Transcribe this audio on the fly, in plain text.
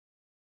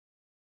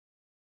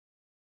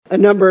A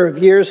number of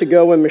years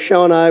ago, when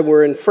Michelle and I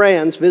were in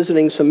France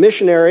visiting some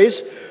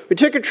missionaries, we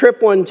took a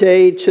trip one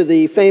day to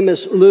the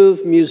famous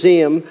Louvre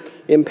Museum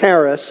in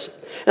Paris.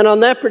 And on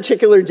that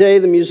particular day,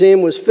 the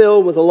museum was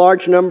filled with a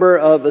large number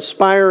of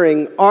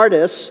aspiring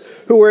artists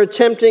who were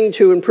attempting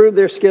to improve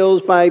their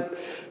skills by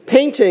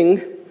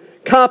painting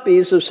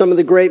copies of some of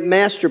the great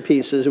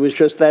masterpieces. It was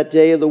just that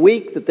day of the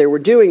week that they were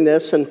doing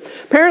this. And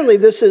apparently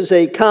this is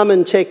a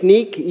common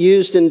technique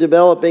used in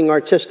developing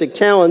artistic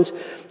talent.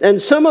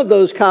 And some of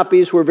those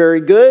copies were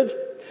very good.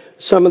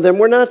 Some of them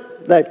were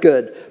not that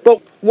good.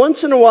 But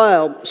once in a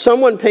while,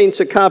 someone paints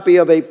a copy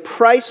of a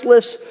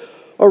priceless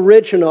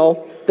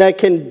original that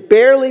can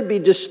barely be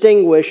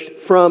distinguished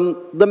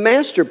from the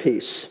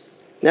masterpiece.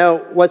 Now,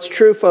 what's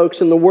true, folks,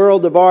 in the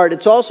world of art,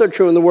 it's also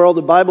true in the world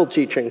of Bible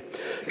teaching.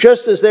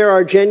 Just as there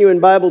are genuine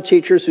Bible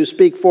teachers who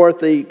speak forth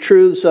the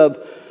truths of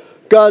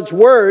God's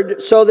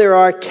Word, so there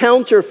are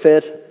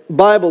counterfeit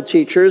Bible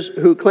teachers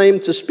who claim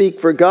to speak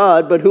for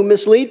God, but who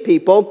mislead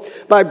people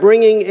by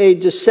bringing a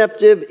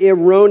deceptive,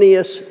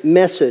 erroneous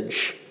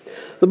message.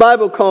 The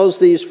Bible calls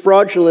these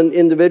fraudulent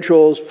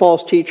individuals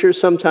false teachers,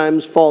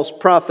 sometimes false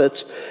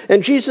prophets,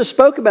 and Jesus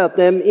spoke about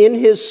them in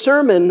his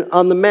Sermon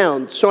on the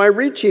Mount. So I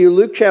read to you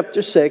Luke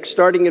chapter 6,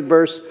 starting at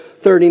verse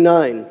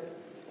 39.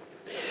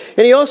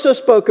 And he also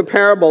spoke a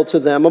parable to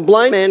them. A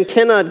blind man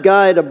cannot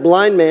guide a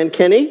blind man,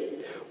 can he?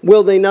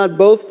 Will they not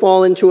both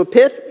fall into a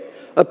pit?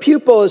 A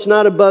pupil is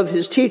not above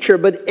his teacher,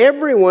 but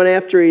everyone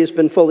after he has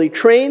been fully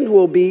trained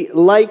will be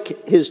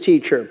like his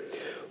teacher.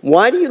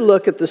 Why do you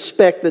look at the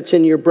speck that's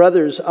in your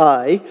brother's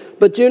eye,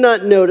 but do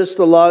not notice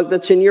the log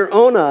that's in your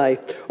own eye?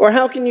 Or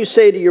how can you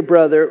say to your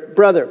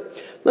brother,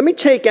 let me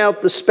take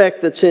out the speck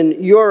that's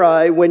in your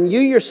eye, when you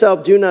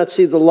yourself do not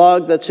see the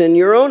log that's in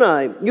your own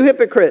eye? You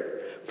hypocrite!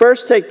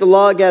 First take the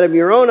log out of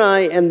your own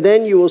eye, and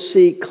then you will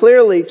see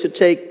clearly to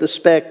take the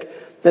speck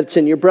that's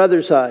in your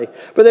brother's eye.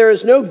 For there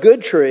is no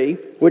good tree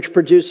which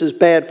produces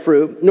bad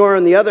fruit, nor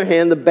on the other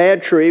hand the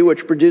bad tree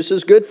which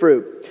produces good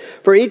fruit.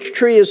 For each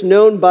tree is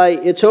known by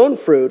its own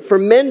fruit. For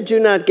men do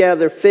not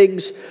gather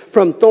figs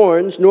from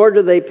thorns, nor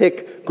do they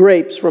pick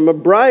grapes from a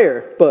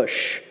briar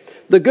bush.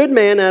 The good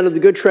man out of the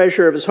good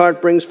treasure of his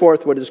heart brings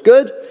forth what is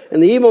good,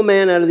 and the evil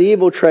man out of the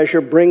evil treasure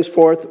brings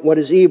forth what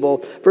is evil.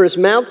 For his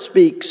mouth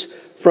speaks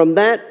from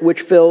that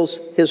which fills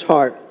his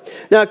heart.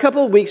 Now, a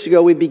couple of weeks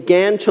ago, we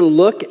began to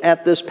look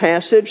at this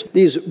passage,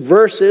 these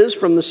verses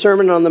from the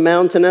Sermon on the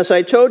Mount. And as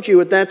I told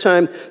you at that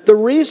time, the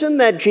reason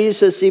that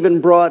Jesus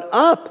even brought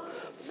up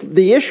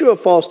the issue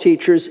of false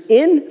teachers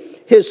in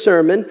his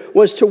sermon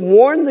was to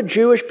warn the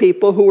Jewish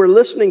people who were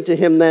listening to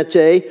him that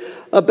day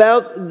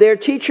about their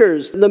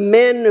teachers, the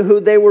men who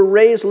they were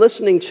raised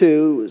listening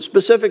to,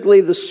 specifically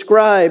the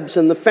scribes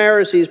and the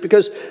Pharisees,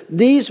 because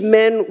these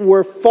men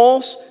were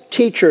false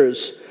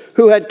teachers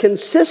who had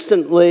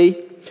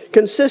consistently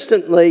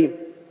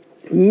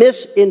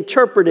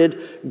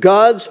misinterpreted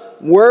God's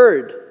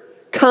word,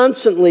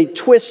 constantly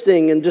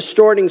twisting and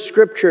distorting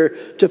Scripture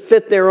to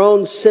fit their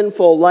own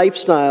sinful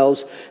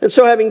lifestyles. And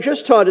so, having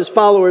just taught his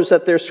followers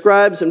that their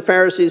scribes and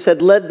Pharisees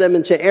had led them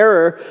into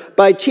error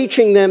by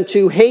teaching them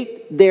to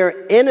hate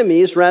their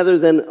enemies rather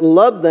than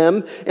love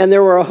them, and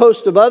there were a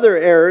host of other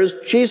errors,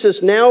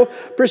 Jesus now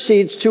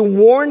proceeds to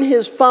warn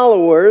his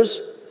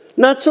followers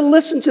not to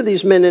listen to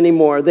these men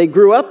anymore. They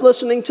grew up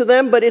listening to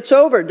them, but it's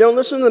over. Don't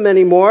listen to them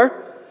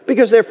anymore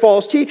because they're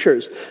false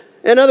teachers.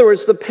 In other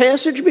words, the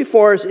passage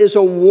before us is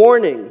a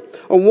warning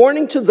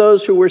to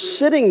those who were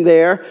sitting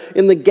there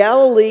in the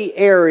Galilee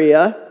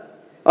area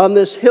on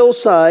this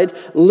hillside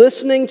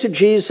listening to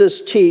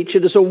Jesus teach.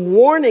 It is a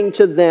warning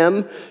to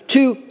them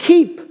to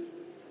keep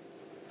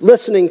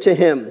listening to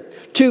him,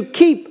 to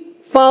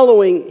keep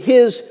following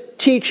his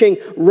teaching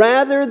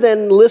rather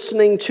than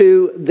listening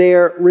to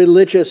their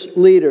religious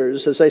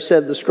leaders, as I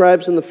said, the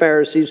scribes and the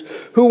Pharisees,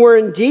 who were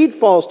indeed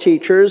false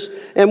teachers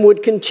and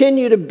would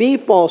continue to be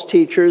false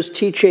teachers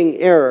teaching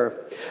error.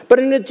 But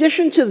in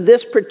addition to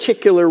this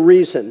particular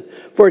reason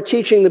for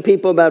teaching the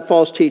people about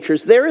false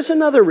teachers, there is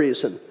another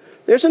reason.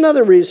 There's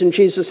another reason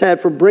Jesus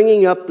had for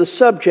bringing up the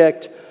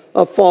subject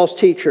of false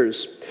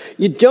teachers.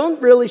 You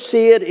don't really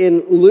see it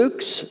in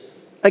Luke's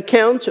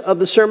account of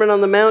the Sermon on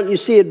the Mount. You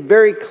see it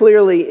very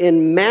clearly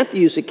in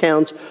Matthew's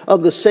account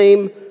of the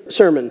same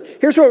sermon.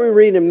 Here's what we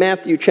read in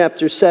Matthew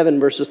chapter 7,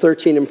 verses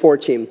 13 and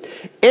 14.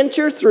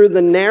 Enter through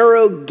the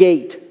narrow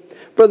gate,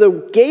 for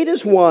the gate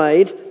is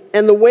wide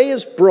and the way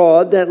is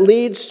broad that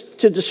leads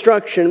to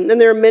destruction, and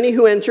there are many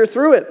who enter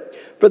through it.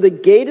 For the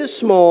gate is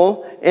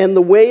small and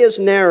the way is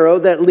narrow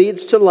that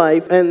leads to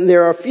life, and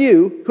there are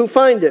few who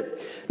find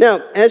it.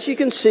 Now, as you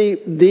can see,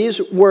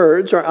 these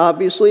words are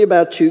obviously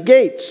about two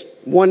gates.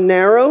 One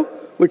narrow,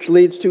 which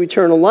leads to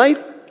eternal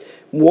life.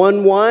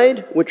 One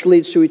wide, which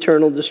leads to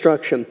eternal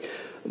destruction.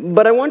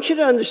 But I want you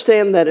to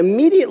understand that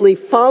immediately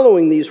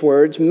following these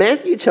words,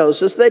 Matthew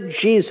tells us that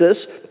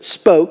Jesus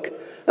spoke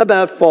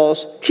about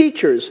false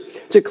teachers,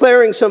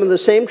 declaring some of the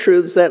same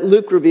truths that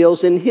Luke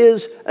reveals in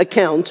his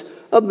account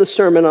of the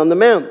Sermon on the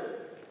Mount.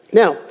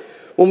 Now,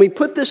 When we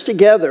put this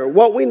together,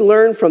 what we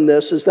learn from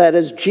this is that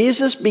as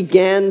Jesus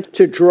began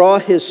to draw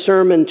his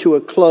sermon to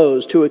a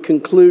close, to a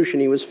conclusion,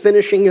 he was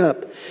finishing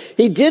up,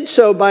 he did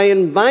so by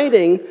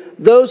inviting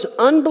those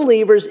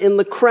unbelievers in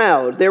the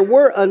crowd, there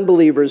were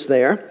unbelievers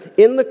there,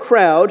 in the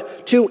crowd,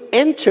 to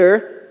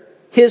enter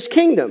his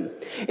kingdom.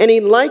 And he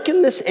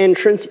likened this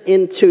entrance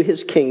into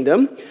his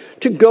kingdom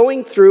to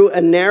going through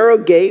a narrow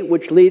gate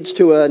which leads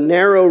to a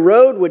narrow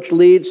road which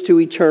leads to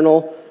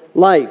eternal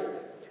life.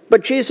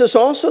 But Jesus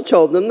also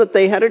told them that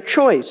they had a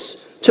choice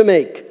to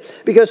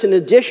make, because in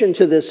addition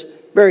to this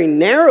very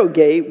narrow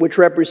gate, which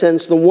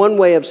represents the one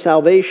way of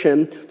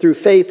salvation through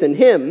faith in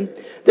him,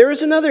 there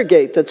is another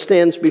gate that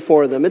stands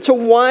before them. It's a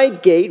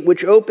wide gate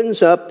which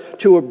opens up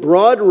to a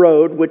broad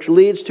road which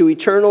leads to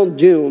eternal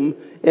doom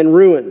and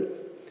ruin.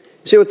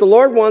 See, what the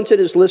Lord wanted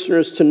his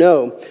listeners to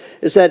know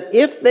is that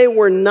if they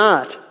were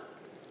not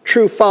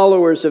true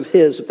followers of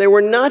his, if they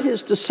were not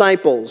his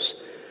disciples,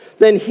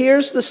 then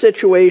here's the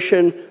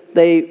situation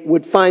they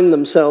would find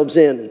themselves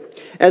in.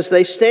 As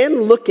they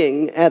stand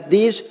looking at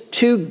these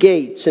two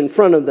gates in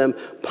front of them,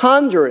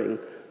 pondering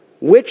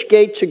which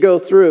gate to go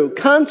through,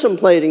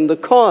 contemplating the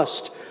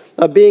cost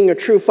of being a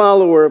true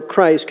follower of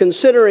Christ,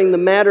 considering the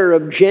matter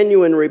of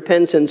genuine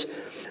repentance,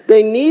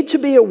 they need to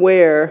be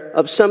aware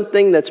of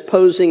something that's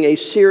posing a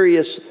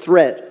serious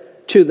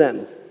threat to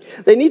them.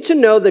 They need to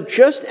know that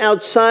just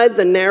outside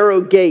the narrow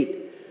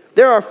gate,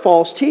 there are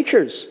false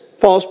teachers,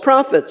 false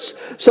prophets,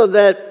 so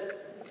that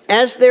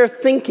as they're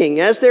thinking,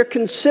 as they're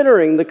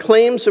considering the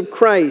claims of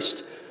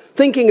Christ,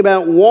 thinking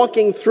about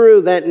walking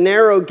through that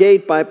narrow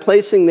gate by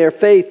placing their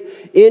faith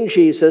in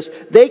Jesus,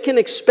 they can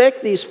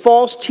expect these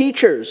false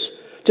teachers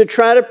to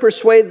try to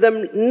persuade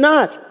them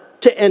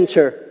not to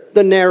enter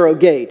the narrow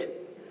gate.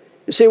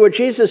 You see, what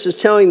Jesus is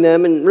telling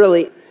them, and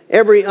really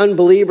every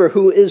unbeliever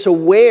who is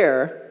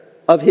aware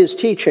of his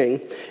teaching,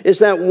 is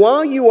that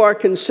while you are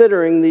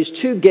considering these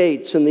two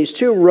gates and these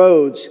two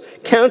roads,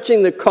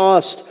 counting the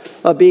cost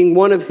of being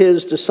one of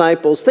his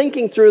disciples,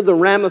 thinking through the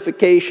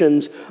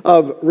ramifications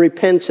of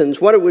repentance,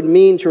 what it would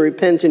mean to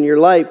repent in your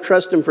life,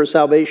 trust him for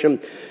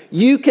salvation,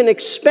 you can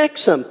expect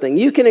something.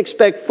 You can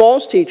expect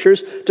false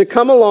teachers to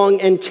come along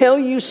and tell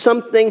you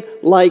something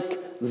like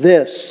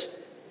this: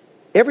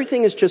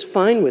 everything is just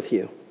fine with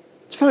you.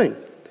 It's fine.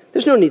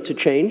 There's no need to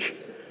change.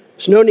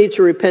 There's no need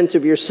to repent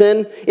of your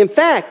sin. In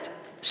fact,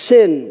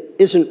 sin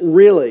isn't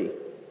really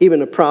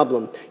even a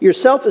problem. Your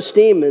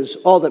self-esteem is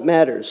all that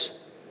matters.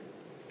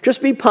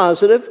 Just be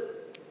positive,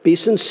 be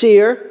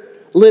sincere,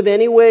 live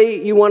any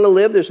way you want to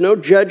live. There's no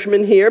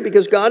judgment here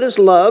because God is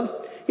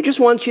love. He just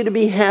wants you to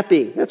be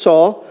happy. That's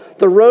all.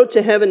 The road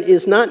to heaven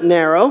is not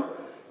narrow.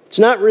 It's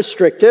not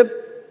restrictive.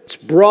 It's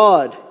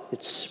broad.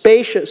 It's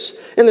spacious.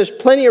 And there's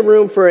plenty of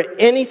room for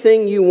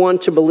anything you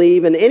want to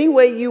believe and any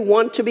way you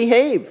want to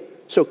behave.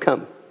 So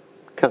come.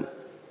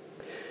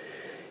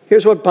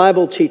 Here's what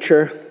Bible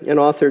teacher and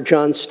author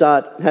John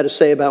Stott had to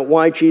say about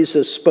why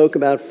Jesus spoke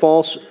about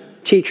false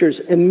teachers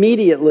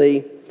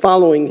immediately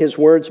following his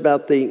words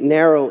about the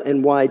narrow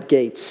and wide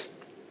gates.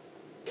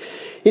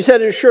 He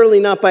said, "It is surely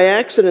not by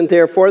accident,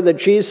 therefore, that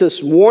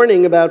Jesus'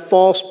 warning about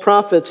false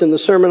prophets in the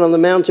Sermon on the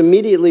Mount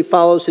immediately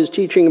follows his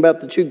teaching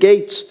about the two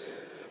gates.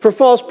 For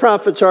false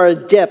prophets are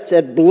adept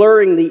at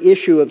blurring the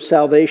issue of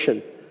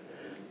salvation.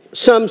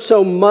 Some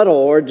so muddle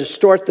or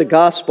distort the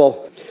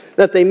gospel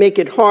that they make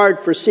it hard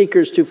for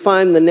seekers to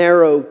find the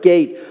narrow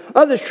gate.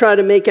 Others try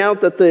to make out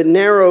that the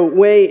narrow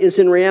way is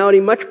in reality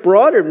much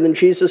broader than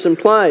Jesus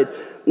implied,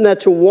 and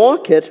that to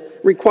walk it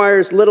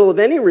requires little of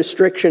any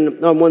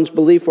restriction on one's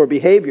belief or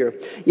behavior.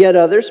 Yet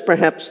others,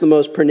 perhaps the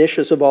most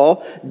pernicious of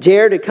all,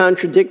 dare to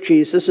contradict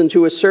Jesus and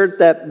to assert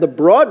that the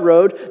broad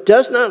road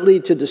does not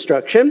lead to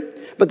destruction,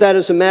 but that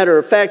as a matter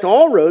of fact,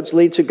 all roads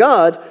lead to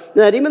God,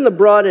 and that even the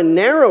broad and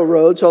narrow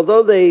roads,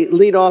 although they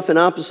lead off in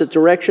opposite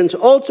directions,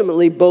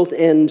 ultimately both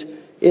end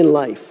in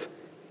life."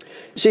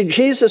 See,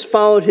 Jesus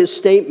followed his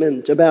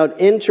statement about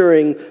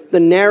entering the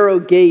narrow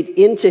gate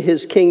into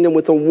his kingdom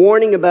with a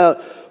warning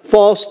about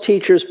false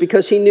teachers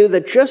because he knew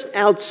that just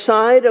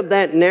outside of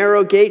that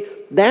narrow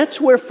gate, that's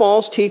where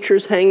false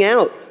teachers hang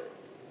out.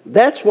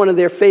 That's one of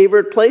their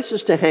favorite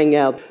places to hang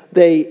out.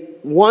 They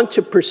want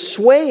to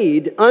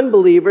persuade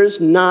unbelievers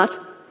not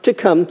to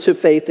come to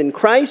faith in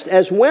Christ,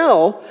 as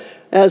well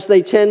as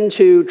they tend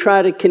to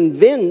try to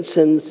convince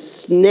and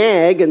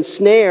snag and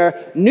snare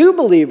new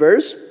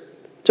believers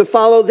to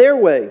follow their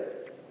way.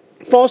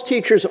 False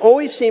teachers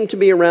always seem to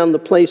be around the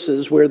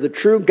places where the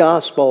true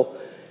gospel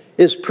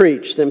is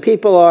preached and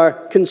people are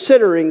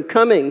considering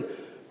coming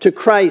to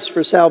Christ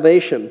for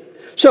salvation.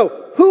 So,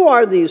 who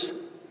are these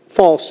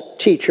false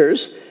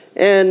teachers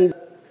and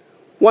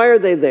why are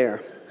they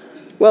there?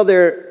 Well,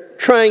 they're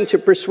trying to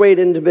persuade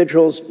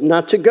individuals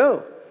not to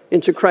go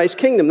into Christ's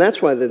kingdom.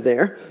 That's why they're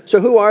there. So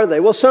who are they?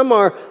 Well, some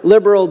are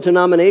liberal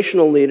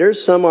denominational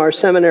leaders. Some are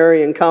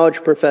seminary and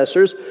college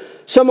professors.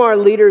 Some are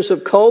leaders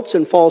of cults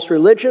and false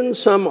religions.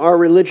 Some are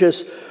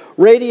religious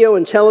radio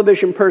and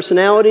television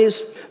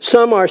personalities.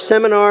 Some are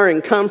seminar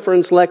and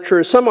conference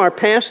lecturers. Some are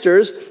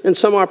pastors. And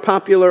some are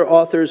popular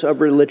authors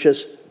of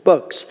religious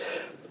books.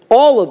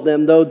 All of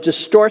them, though,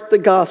 distort the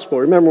gospel.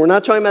 Remember, we're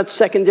not talking about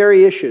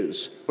secondary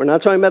issues. We're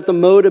not talking about the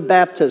mode of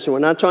baptism. We're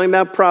not talking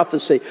about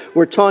prophecy.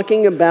 We're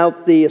talking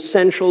about the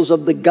essentials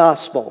of the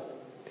gospel.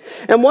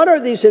 And what are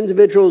these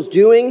individuals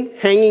doing,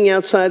 hanging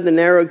outside the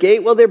narrow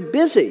gate? Well, they're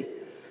busy.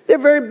 They're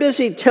very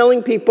busy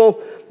telling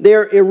people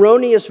their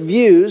erroneous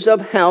views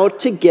of how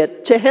to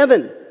get to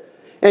heaven.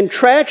 And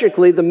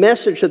tragically, the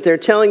message that they're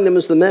telling them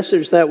is the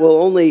message that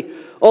will only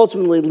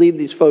ultimately lead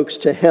these folks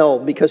to hell,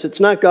 because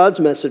it's not God's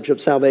message of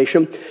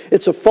salvation.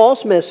 It's a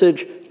false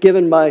message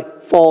given by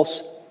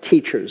false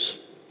teachers.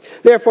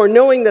 Therefore,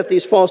 knowing that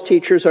these false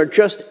teachers are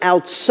just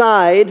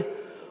outside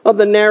of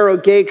the narrow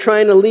gate,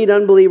 trying to lead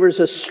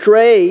unbelievers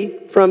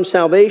astray from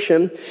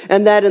salvation,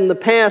 and that in the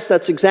past,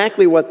 that's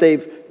exactly what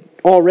they've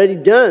already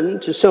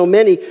done to so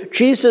many,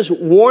 Jesus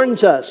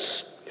warns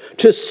us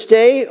to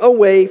stay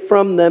away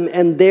from them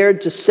and their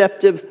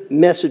deceptive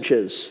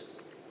messages.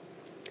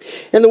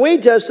 And the way he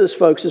does this,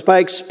 folks, is by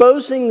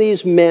exposing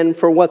these men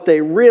for what they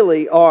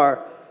really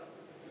are,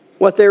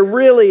 what they're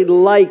really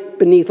like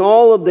beneath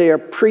all of their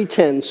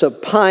pretense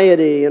of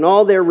piety and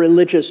all their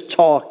religious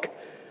talk,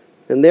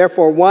 and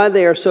therefore why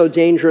they are so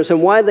dangerous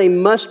and why they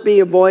must be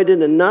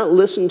avoided and not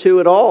listened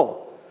to at all.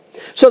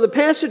 So the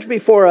passage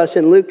before us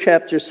in Luke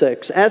chapter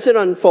 6, as it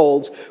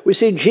unfolds, we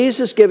see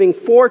Jesus giving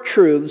 4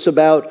 truths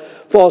about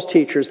false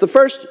teachers. The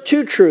first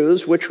 2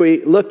 truths, which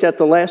we looked at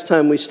the last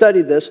time we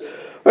studied this,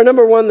 are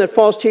number 1, that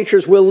false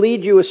teachers will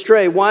lead you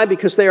astray. Why?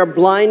 Because they are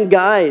blind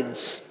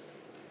guides.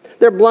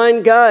 They're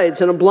blind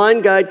guides, and a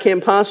blind guide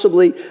can't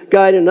possibly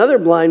guide another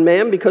blind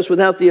man, because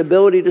without the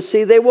ability to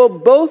see, they will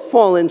both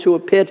fall into a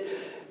pit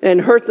and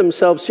hurt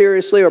themselves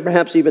seriously or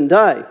perhaps even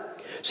die.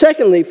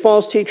 Secondly,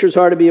 false teachers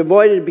are to be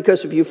avoided,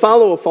 because if you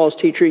follow a false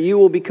teacher, you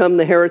will become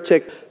the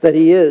heretic that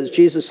he is.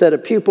 Jesus said a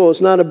pupil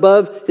is not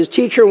above his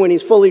teacher. When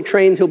he's fully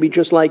trained, he'll be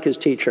just like his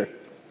teacher.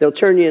 They'll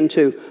turn you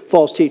into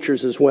false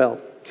teachers as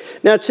well.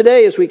 Now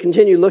today, as we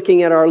continue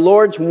looking at our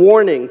Lord's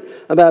warning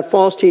about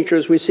false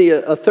teachers, we see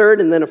a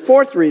third and then a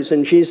fourth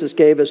reason Jesus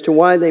gave as to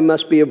why they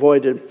must be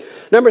avoided.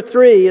 Number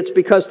 3, it's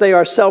because they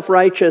are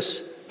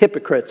self-righteous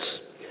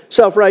hypocrites.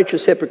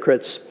 Self-righteous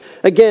hypocrites.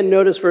 Again,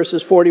 notice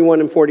verses 41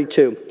 and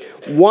 42.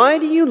 Why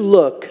do you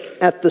look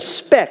at the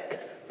speck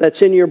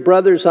that's in your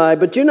brother's eye,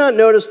 but do not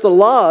notice the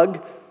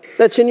log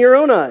that's in your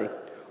own eye?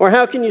 Or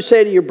how can you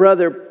say to your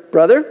brother,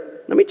 brother,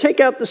 let me take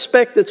out the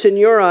speck that's in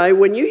your eye,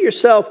 when you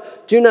yourself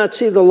do not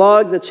see the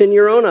log that's in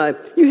your own eye?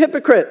 You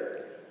hypocrite!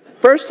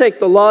 First take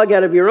the log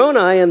out of your own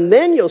eye, and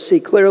then you'll see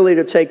clearly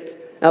to take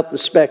out the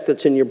speck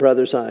that's in your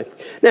brother's eye.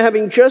 Now,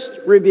 having just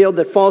revealed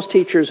that false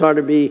teachers are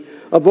to be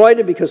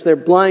avoided because they're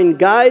blind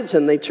guides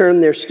and they turn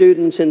their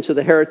students into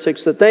the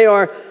heretics that they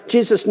are,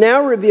 Jesus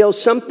now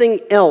reveals something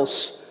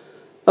else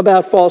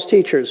about false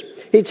teachers.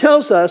 He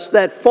tells us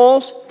that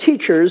false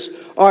teachers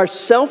are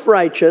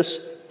self-righteous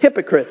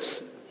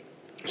hypocrites.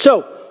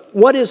 So,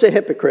 what is a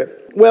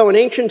hypocrite? Well, in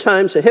ancient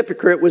times, a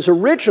hypocrite was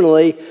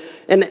originally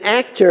an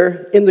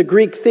actor in the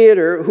Greek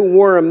theater who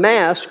wore a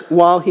mask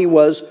while he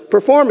was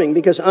performing,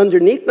 because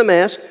underneath the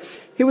mask,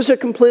 he was a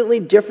completely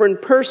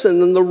different person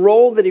than the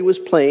role that he was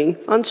playing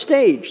on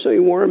stage. So he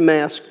wore a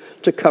mask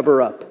to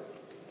cover up.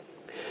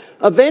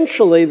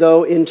 Eventually,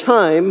 though, in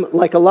time,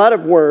 like a lot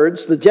of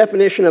words, the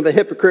definition of a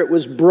hypocrite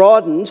was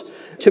broadened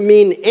to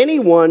mean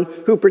anyone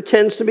who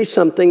pretends to be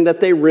something that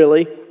they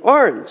really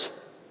aren't.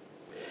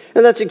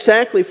 And that's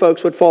exactly,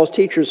 folks, what false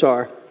teachers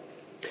are.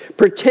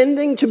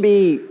 Pretending to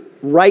be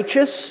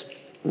righteous,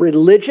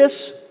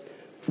 religious,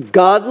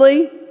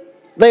 godly,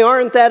 they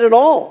aren't that at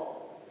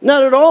all.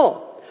 Not at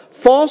all.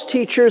 False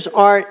teachers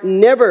are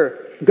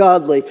never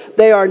godly.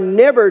 They are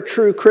never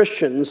true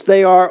Christians.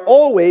 They are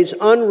always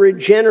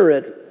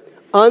unregenerate,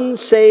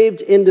 unsaved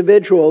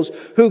individuals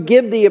who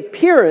give the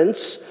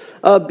appearance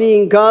of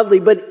being godly,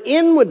 but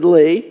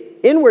inwardly,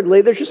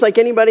 they're just like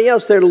anybody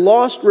else. They're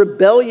lost,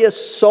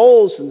 rebellious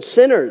souls and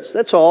sinners.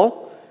 That's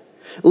all.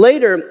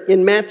 Later,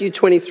 in Matthew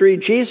 23,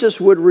 Jesus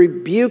would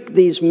rebuke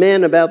these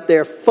men about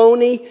their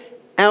phony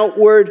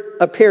outward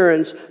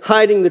appearance,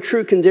 hiding the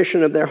true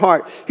condition of their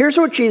heart. Here's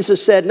what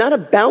Jesus said, not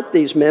about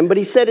these men, but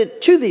he said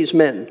it to these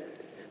men.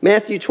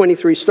 Matthew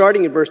 23,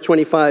 starting at verse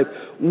 25.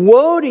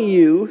 Woe to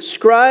you,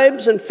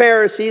 scribes and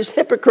Pharisees,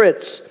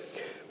 hypocrites!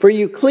 For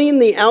you clean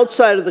the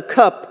outside of the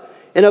cup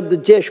and of the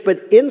dish,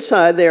 but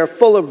inside they are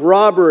full of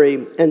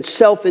robbery and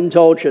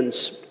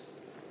self-indulgence.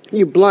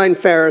 You blind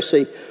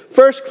Pharisee,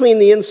 first clean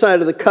the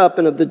inside of the cup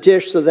and of the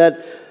dish, so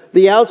that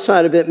the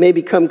outside of it may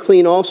become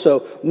clean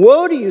also.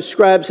 Woe to you,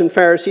 scribes and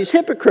Pharisees,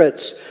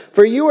 hypocrites!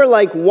 For you are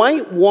like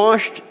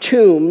whitewashed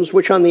tombs,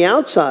 which on the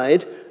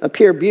outside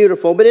appear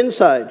beautiful, but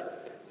inside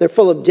they're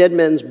full of dead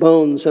men's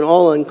bones and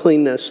all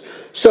uncleanness.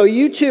 So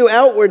you too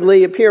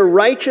outwardly appear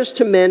righteous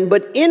to men,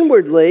 but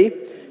inwardly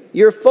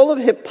you're full of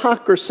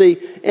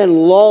hypocrisy and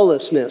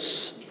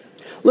lawlessness.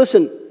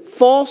 Listen,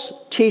 false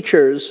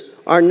teachers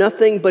are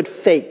nothing but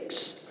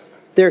fakes.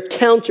 They're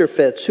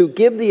counterfeits who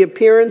give the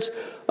appearance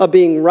of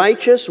being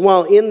righteous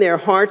while in their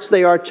hearts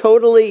they are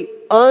totally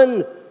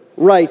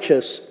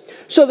unrighteous.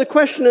 So the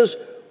question is,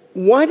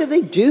 why do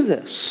they do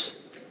this?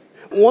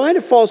 Why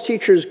do false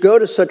teachers go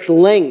to such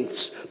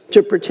lengths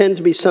to pretend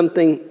to be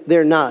something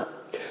they're not?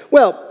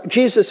 Well,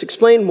 Jesus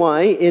explained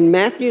why in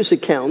Matthew's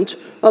account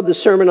of the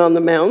Sermon on the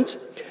Mount.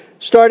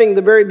 Starting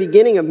the very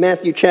beginning of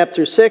Matthew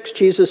chapter 6,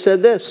 Jesus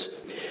said this.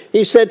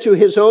 He said to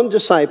his own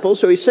disciples,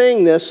 so he's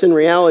saying this in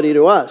reality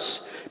to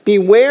us,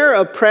 "Beware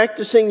of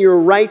practicing your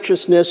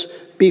righteousness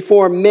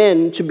before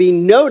men to be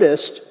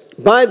noticed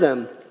by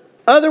them.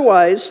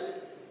 Otherwise,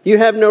 you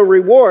have no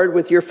reward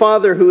with your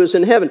Father who is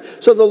in heaven."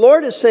 So the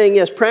Lord is saying,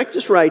 yes,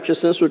 practice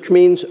righteousness, which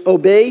means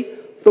obey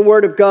the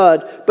Word of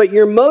God, but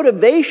your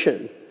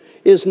motivation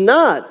is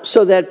not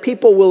so that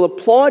people will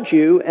applaud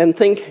you and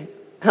think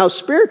how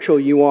spiritual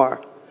you are.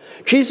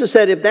 Jesus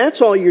said, if that's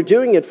all you're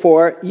doing it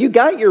for, you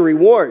got your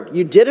reward.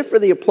 You did it for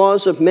the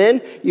applause of men.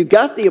 You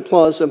got the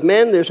applause of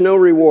men. There's no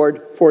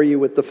reward for you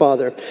with the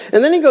Father.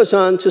 And then he goes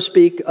on to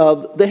speak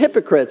of the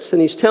hypocrites,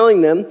 and he's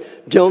telling them,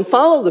 don't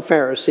follow the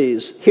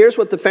Pharisees. Here's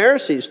what the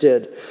Pharisees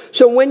did.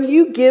 So when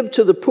you give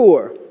to the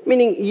poor,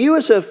 meaning you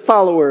as a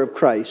follower of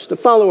Christ, a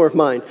follower of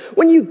mine,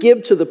 when you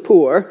give to the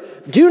poor,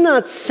 do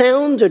not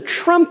sound a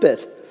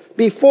trumpet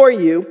before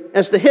you,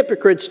 as the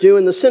hypocrites do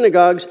in the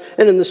synagogues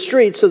and in the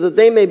streets, so that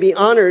they may be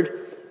honored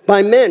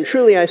by men.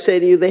 Truly, I say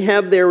to you, they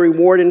have their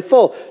reward in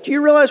full. Do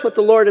you realize what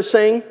the Lord is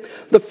saying?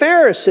 The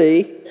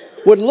Pharisee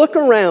would look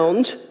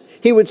around,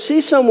 he would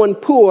see someone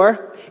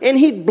poor, and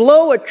he'd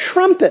blow a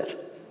trumpet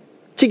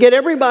to get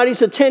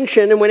everybody's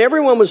attention. And when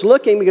everyone was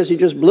looking, because he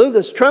just blew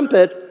this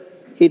trumpet,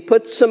 he'd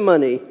put some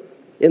money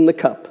in the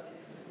cup.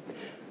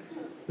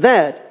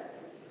 That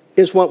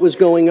is what was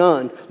going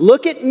on.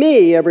 Look at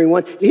me,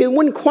 everyone. He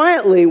wouldn't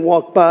quietly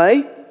walk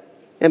by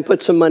and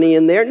put some money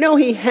in there. No,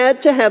 he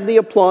had to have the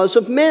applause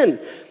of men.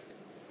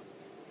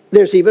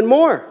 There's even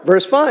more.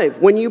 Verse 5,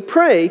 when you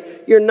pray,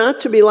 you're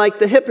not to be like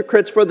the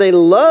hypocrites, for they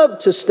love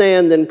to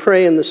stand and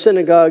pray in the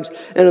synagogues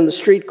and in the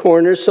street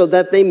corners so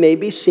that they may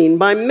be seen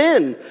by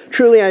men.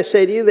 Truly, I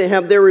say to you, they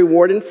have their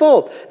reward in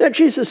full. Now,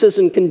 Jesus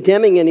isn't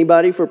condemning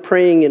anybody for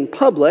praying in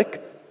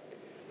public.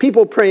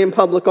 People pray in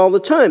public all the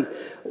time.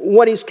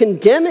 What he's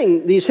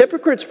condemning these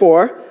hypocrites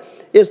for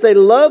is they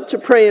love to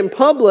pray in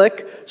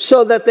public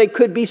so that they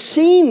could be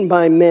seen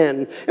by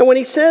men. And when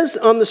he says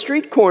on the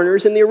street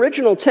corners, in the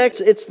original text,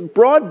 it's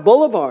broad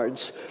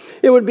boulevards.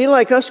 It would be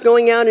like us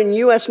going out in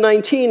US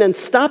 19 and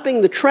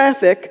stopping the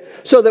traffic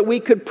so that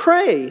we could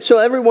pray, so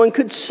everyone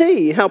could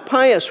see how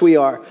pious we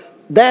are.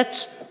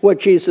 That's what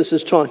Jesus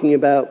is talking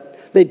about.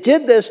 They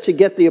did this to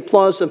get the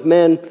applause of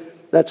men.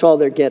 That's all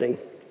they're getting.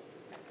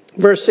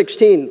 Verse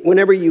 16,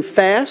 whenever you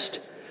fast,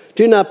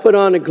 do not put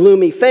on a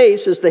gloomy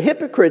face as the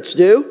hypocrites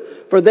do,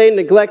 for they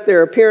neglect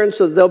their appearance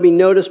so that they'll be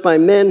noticed by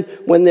men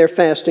when they're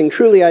fasting.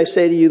 Truly, I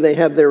say to you, they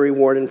have their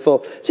reward in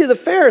full. See, the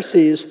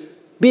Pharisees,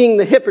 being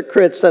the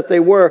hypocrites that they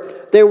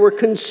were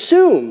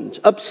consumed,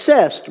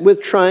 obsessed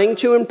with trying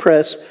to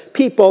impress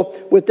people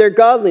with their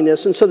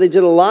godliness. And so they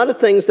did a lot of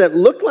things that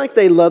looked like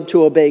they loved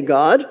to obey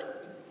God,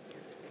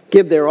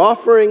 give their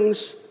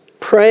offerings,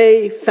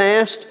 pray,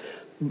 fast,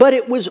 but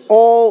it was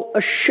all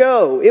a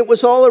show. It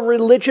was all a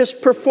religious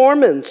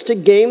performance to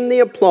gain the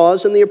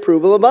applause and the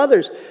approval of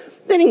others.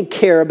 They didn't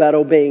care about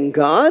obeying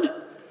God.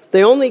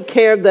 They only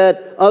cared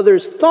that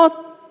others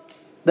thought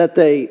that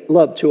they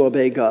loved to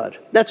obey God.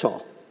 That's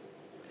all.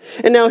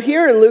 And now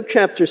here in Luke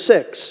chapter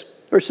 6,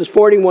 verses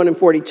 41 and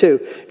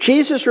 42,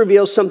 Jesus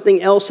reveals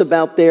something else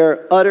about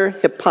their utter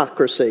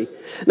hypocrisy.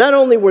 Not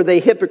only were they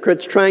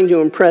hypocrites trying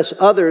to impress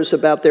others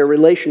about their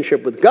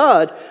relationship with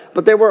God,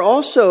 but they were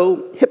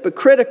also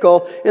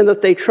hypocritical in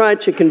that they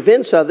tried to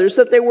convince others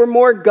that they were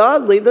more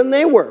godly than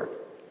they were.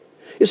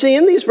 You see,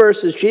 in these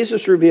verses,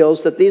 Jesus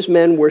reveals that these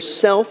men were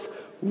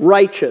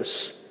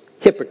self-righteous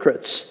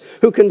hypocrites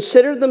who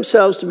considered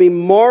themselves to be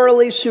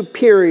morally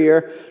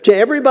superior to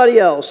everybody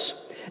else.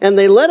 And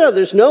they let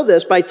others know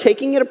this by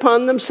taking it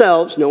upon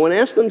themselves. No one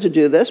asked them to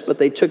do this, but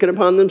they took it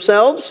upon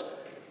themselves,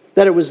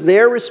 that it was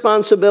their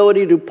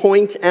responsibility to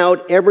point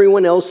out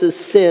everyone else's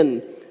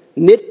sin,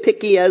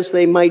 nitpicky as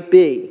they might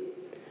be.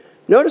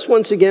 Notice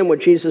once again what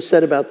Jesus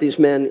said about these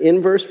men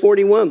in verse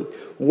 41.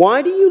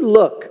 Why do you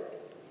look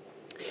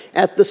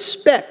at the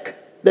speck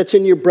that's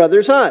in your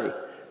brother's eye,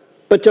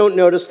 but don't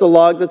notice the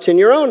log that's in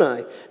your own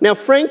eye? Now,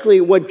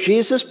 frankly, what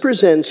Jesus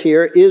presents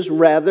here is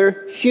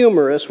rather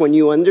humorous when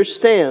you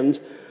understand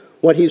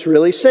what he's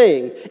really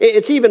saying.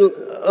 It's even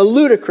a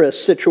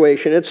ludicrous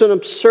situation. It's an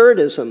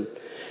absurdism.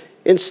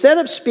 Instead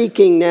of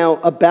speaking now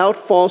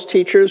about false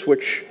teachers,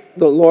 which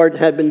the Lord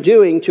had been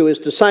doing to his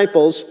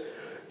disciples,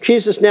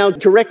 Jesus now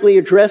directly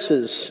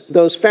addresses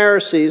those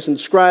Pharisees and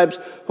scribes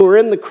who were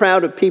in the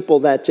crowd of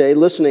people that day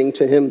listening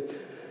to him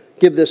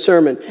give this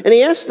sermon. And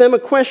he asks them a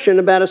question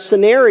about a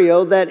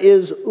scenario that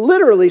is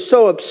literally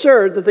so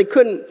absurd that they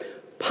couldn't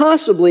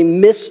possibly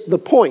miss the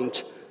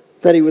point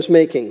that he was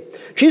making.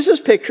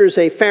 Jesus pictures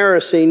a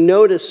Pharisee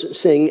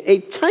noticing a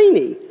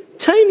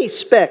tiny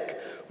speck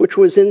which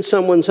was in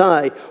someone's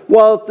eye,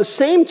 while at the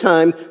same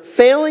time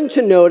failing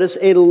to notice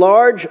a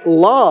large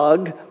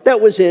log that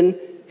was in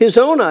his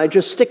own eye,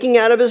 just sticking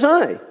out of his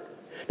eye.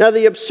 Now,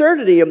 the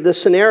absurdity of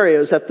this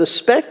scenario is that the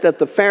speck that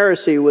the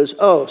Pharisee was,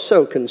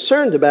 so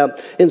concerned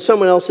about in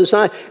someone else's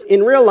eye,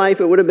 in real life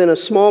it would have been a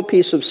small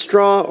piece of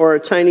straw or a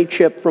tiny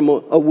chip from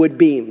a wood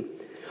beam.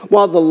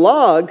 While the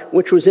log,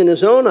 which was in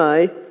his own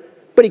eye,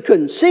 but he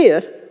couldn't see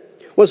it,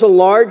 was a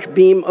large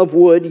beam of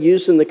wood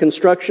used in the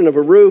construction of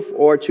a roof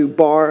or to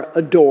bar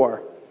a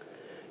door.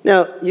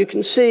 Now, you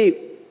can see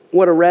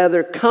what a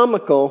rather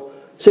comical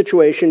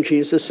situation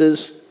Jesus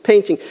is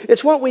painting.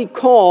 It's what we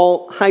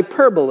call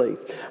hyperbole.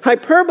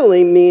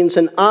 Hyperbole means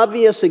an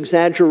obvious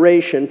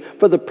exaggeration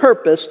for the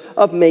purpose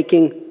of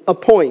making a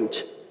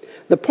point.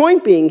 The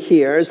point being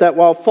here is that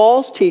while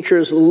false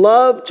teachers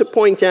love to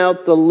point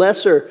out the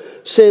lesser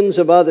sins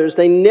of others,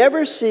 they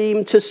never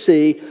seem to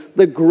see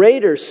the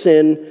greater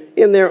sin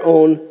in their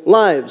own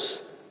lives.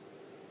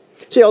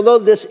 See, although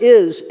this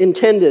is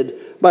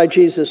intended by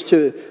Jesus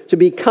to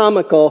be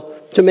comical,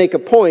 to make a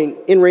point,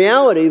 in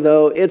reality,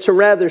 though, it's a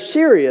rather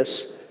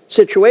serious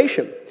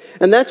situation.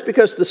 And that's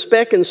because the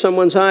speck in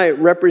someone's eye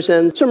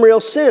represents some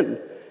real sin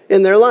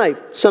in their life,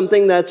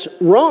 something that's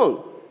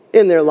wrong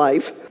in their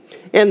life.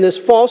 And this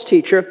false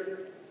teacher,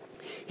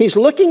 he's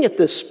looking at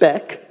this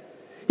speck,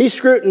 he's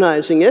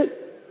scrutinizing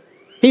it,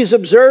 he's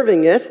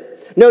observing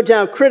it, no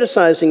doubt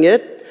criticizing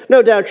it,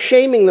 no doubt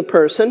shaming the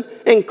person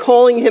and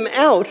calling him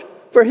out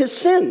for his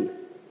sin.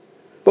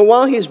 But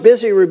while he's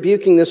busy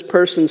rebuking this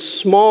person's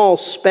small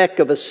speck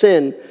of a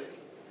sin,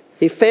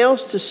 he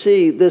fails to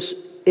see this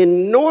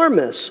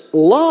enormous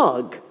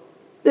log,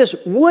 this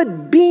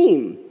wood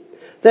beam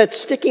that's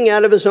sticking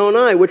out of his own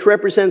eye, which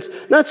represents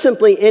not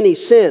simply any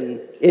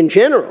sin in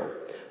general,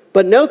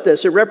 but note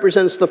this, it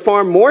represents the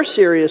far more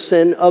serious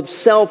sin of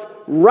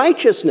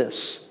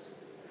self-righteousness.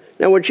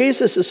 Now, what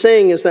Jesus is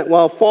saying is that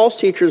while false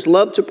teachers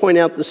love to point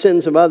out the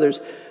sins of others,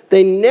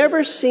 they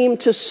never seem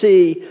to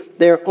see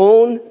their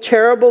own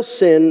terrible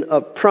sin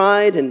of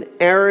pride and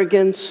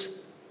arrogance,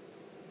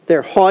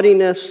 their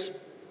haughtiness,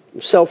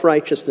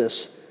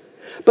 self-righteousness.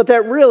 But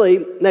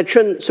that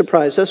shouldn't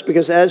surprise us,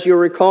 because as you'll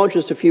recall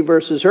just a few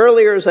verses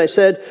earlier, as I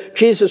said,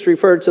 Jesus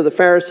referred to the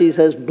Pharisees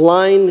as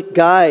blind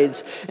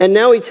guides. And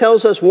now he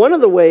tells us one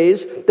of the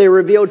ways they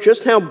reveal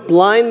just how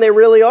blind they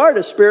really are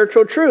to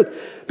spiritual truth,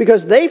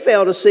 because they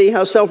fail to see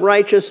how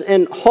self-righteous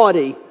and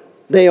haughty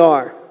they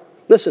are.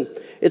 Listen,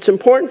 it's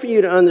important for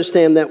you to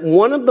understand that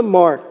one of the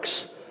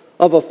marks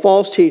of a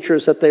false teacher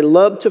is that they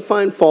love to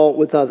find fault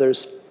with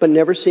others, but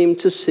never seem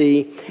to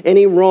see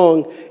any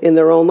wrong in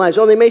their own lives.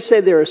 They may say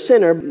they're a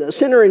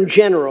sinner in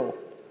general.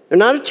 They're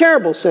not a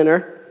terrible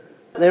sinner.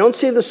 They don't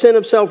see the sin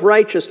of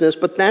self-righteousness,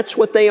 but that's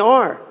what they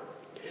are.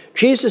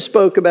 Jesus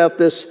spoke about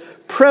this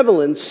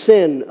prevalent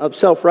sin of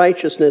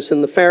self-righteousness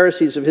in the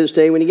Pharisees of his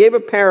day when he gave a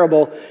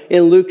parable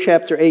in Luke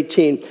chapter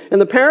 18. And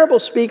the parable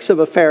speaks of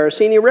a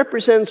Pharisee, and he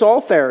represents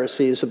all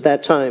Pharisees of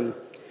that time.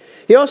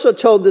 He also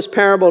told this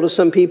parable to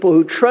some people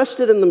who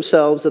trusted in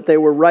themselves that they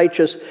were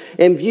righteous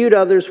and viewed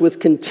others with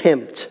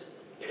contempt.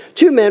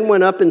 Two men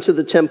went up into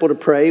the temple to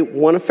pray,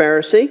 one a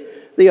Pharisee,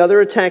 the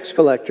other a tax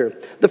collector.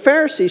 The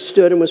Pharisee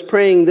stood and was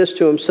praying this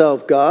to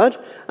himself: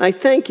 God, I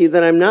thank you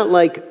that I'm not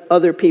like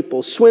other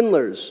people,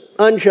 swindlers,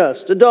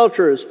 unjust,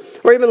 adulterers,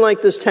 or even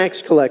like this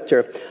tax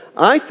collector.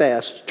 I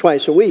fast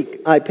twice a week.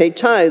 I pay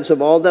tithes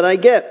of all that I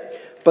get.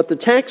 But the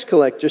tax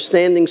collector,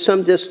 standing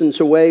some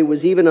distance away,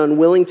 was even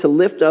unwilling to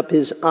lift up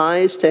his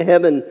eyes to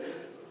heaven.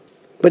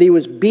 But he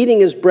was beating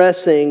his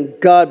breast, saying,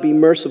 God, be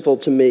merciful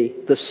to me,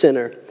 the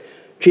sinner.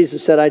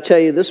 Jesus said, I tell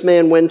you, this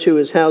man went to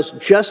his house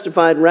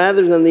justified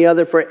rather than the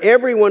other, for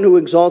everyone who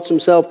exalts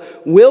himself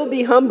will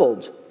be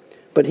humbled,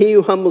 but he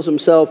who humbles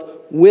himself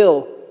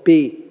will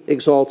be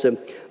exalted.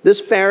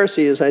 This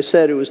Pharisee, as I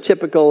said, who was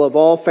typical of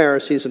all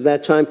Pharisees of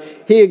that time,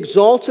 he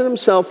exalted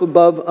himself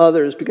above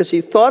others because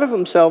he thought of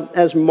himself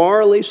as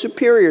morally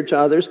superior to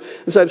others.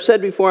 As I've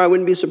said before, I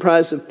wouldn't be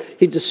surprised if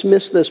he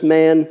dismissed this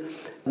man,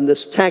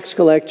 this tax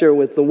collector,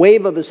 with the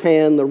wave of his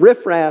hand, the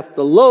riffraff,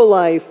 the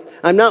lowlife.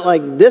 I'm not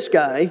like this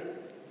guy.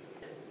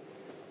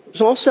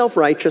 It's all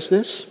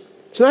self-righteousness.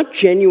 It's not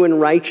genuine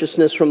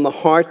righteousness from the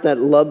heart that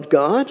loved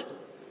God.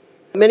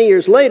 Many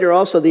years later,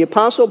 also, the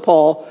Apostle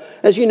Paul,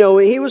 as you know,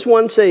 he was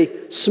once a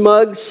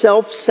smug,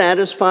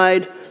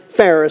 self-satisfied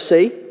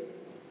Pharisee.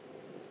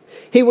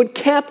 He would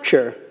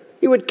capture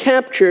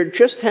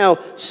just how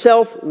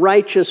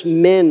self-righteous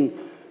men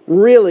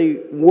really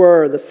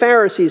were, the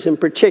Pharisees in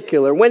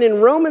particular. When in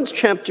Romans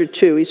chapter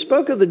 2, he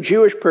spoke of the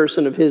Jewish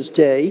person of his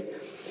day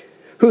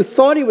who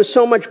thought he was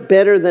so much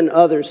better than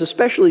others,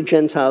 especially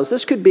Gentiles.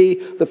 This could be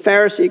the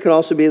Pharisee, it could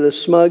also be the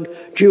smug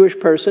Jewish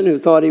person who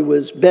thought he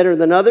was better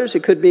than others.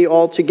 It could be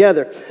all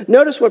together.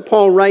 Notice what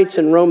Paul writes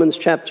in Romans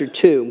chapter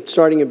 2,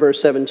 starting in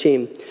verse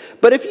 17.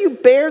 But if you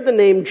bear the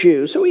name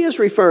Jew, so he is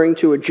referring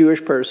to a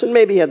Jewish person,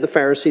 maybe he had the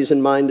Pharisees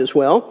in mind as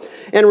well,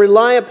 and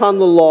rely upon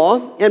the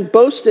law, and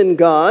boast in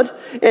God,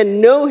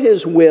 and know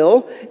his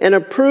will, and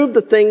approve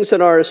the things that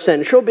are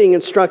essential, being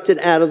instructed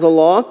out of the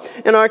law,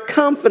 and are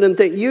confident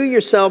that you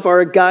yourself are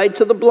a guide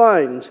to the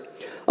blind.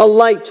 a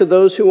light to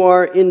those who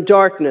are in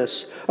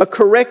darkness, a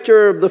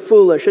corrector of the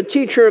foolish, a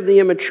teacher of the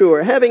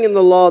immature, having in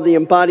the law the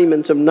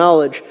embodiment of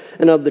knowledge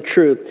and of the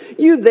truth.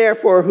 You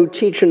therefore who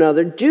teach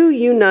another, do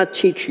you not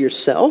teach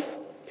yourself?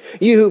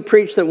 You who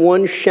preach that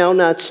one shall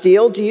not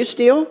steal, do you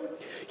steal?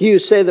 You who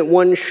say that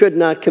one should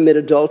not commit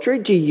adultery,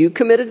 do you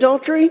commit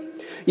adultery?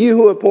 You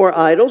who abhor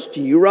idols,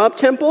 do you rob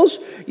temples?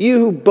 You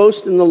who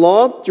boast in the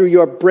law, through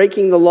your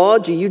breaking the law,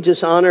 do you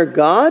dishonor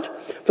God?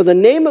 For the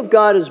name of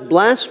God is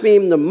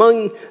blasphemed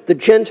among the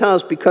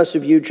Gentiles because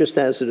of you, just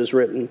as it is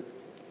written.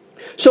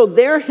 So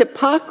their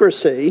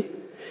hypocrisy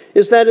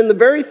is that in the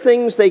very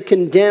things they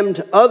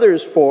condemned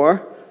others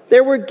for,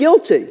 they were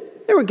guilty.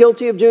 They were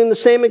guilty of doing the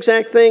same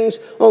exact things,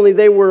 only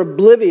they were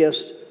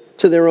oblivious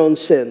to their own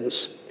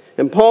sins.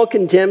 And Paul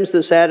condemns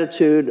this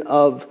attitude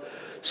of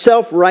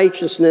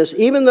self-righteousness,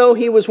 even though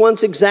he was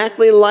once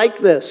exactly like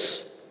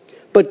this.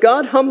 But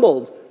God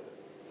humbled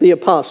the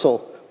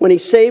apostle when he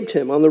saved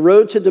him on the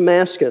road to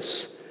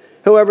Damascus.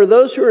 However,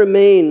 those who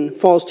remain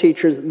false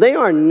teachers, they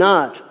are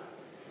not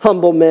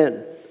humble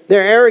men.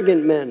 They're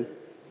arrogant men.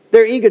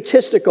 They're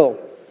egotistical.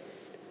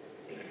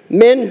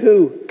 Men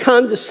who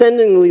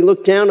condescendingly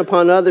look down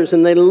upon others,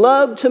 and they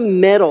love to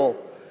meddle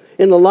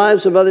in the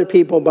lives of other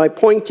people by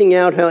pointing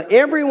out how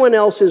everyone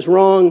else is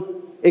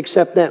wrong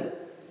except them.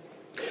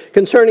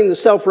 Concerning the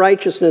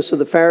self-righteousness of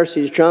the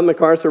Pharisees, John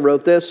MacArthur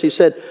wrote this. He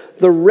said,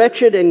 "The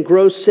wretched and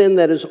gross sin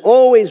that is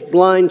always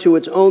blind to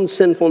its own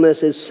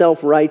sinfulness is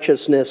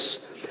self-righteousness.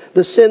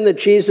 The sin that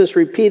Jesus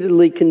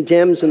repeatedly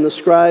condemns in the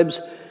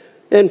scribes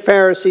and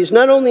Pharisees,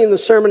 not only in the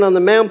Sermon on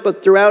the Mount,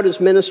 but throughout his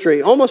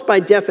ministry. Almost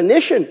by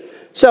definition,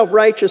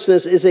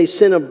 self-righteousness is a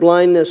sin of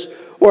blindness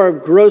or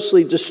of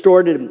grossly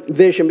distorted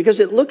vision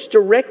because it looks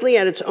directly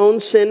at its own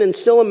sin and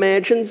still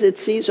imagines it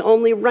sees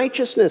only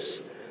righteousness.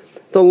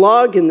 The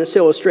log in this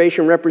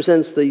illustration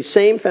represents the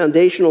same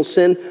foundational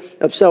sin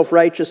of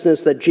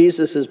self-righteousness that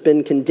Jesus has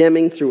been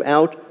condemning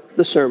throughout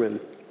the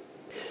sermon."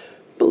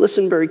 But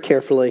listen very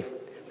carefully,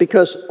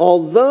 because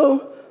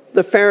although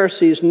the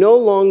Pharisees no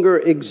longer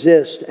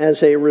exist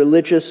as a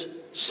religious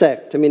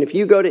sect, I mean, if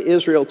you go to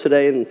Israel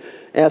today and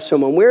ask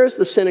someone, where is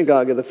the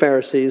synagogue of the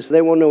Pharisees?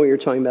 They won't know what you're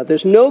talking about.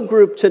 There's no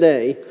group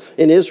today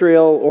in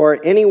Israel or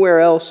anywhere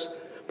else,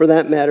 for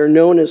that matter,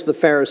 known as the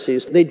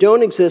Pharisees. They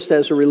don't exist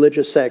as a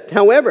religious sect.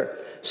 However,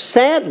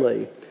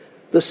 sadly,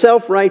 the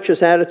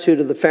self-righteous attitude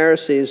of the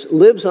Pharisees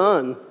lives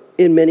on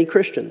in many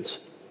Christians,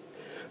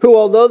 who,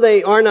 although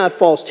they are not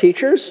false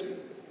teachers,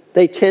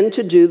 they tend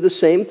to do the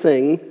same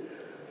thing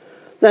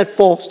that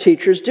false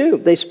teachers do.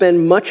 They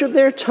spend much of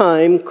their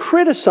time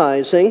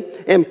criticizing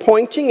and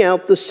pointing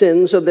out the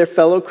sins of their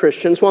fellow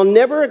Christians while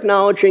never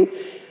acknowledging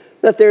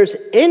that there's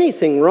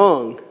anything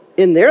wrong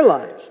in their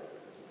lives.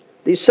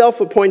 These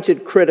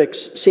self-appointed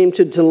critics seem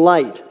to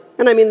delight,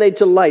 and I mean they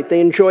delight,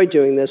 they enjoy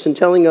doing this and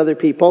telling other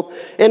people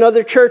and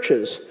other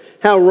churches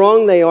how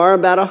wrong they are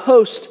about a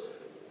host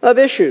of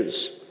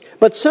issues.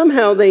 But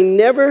somehow they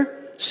never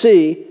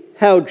see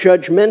how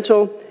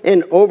judgmental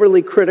and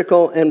overly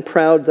critical and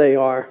proud they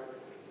are,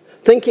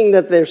 thinking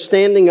that they're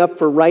standing up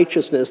for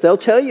righteousness. They'll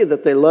tell you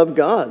that they love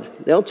God.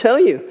 They'll tell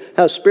you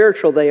how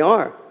spiritual they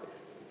are.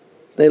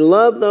 They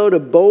love, though, to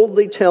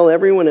boldly tell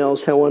everyone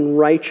else how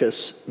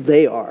unrighteous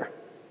they are.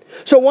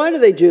 So why do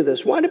they do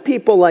this? Why do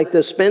people like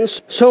this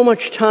spend so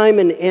much time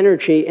and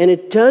energy, and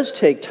it does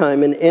take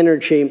time and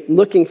energy,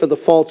 looking for the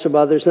faults of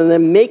others and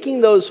then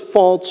making those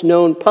faults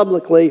known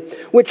publicly,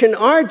 which in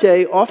our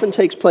day often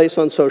takes place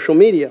on social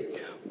media?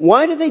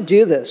 Why do they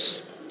do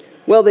this?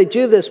 Well, they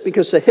do this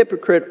because the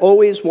hypocrite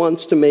always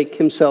wants to make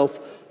himself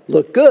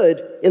look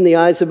good in the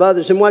eyes of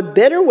others. And what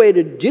better way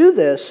to do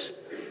this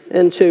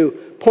than to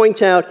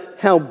point out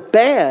how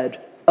bad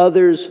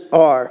others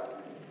are?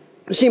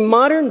 You see,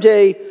 modern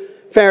day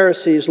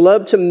Pharisees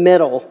love to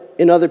meddle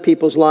in other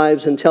people's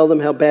lives and tell them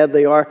how bad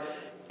they are,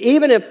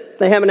 even if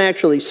they haven't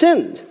actually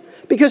sinned,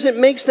 because it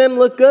makes them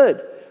look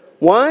good.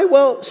 Why?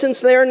 Well,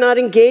 since they are not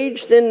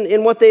engaged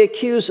in what they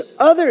accuse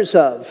others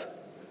of.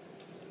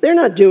 They're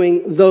not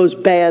doing those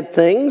bad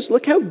things.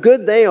 Look how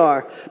good they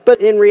are.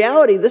 But in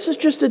reality, this is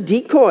just a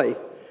decoy.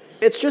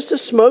 It's just a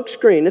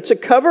smokescreen. It's a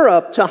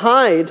cover-up to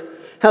hide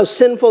how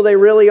sinful they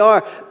really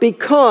are,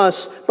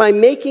 because by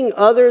making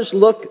others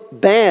look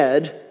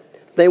bad,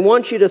 they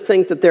want you to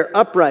think that they're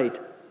upright,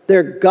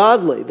 they're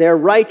godly, they're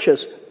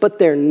righteous, but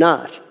they're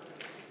not.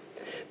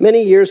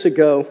 Many years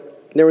ago,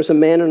 there was a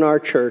man in our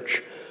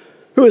church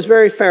who was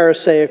very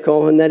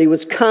Pharisaical in that he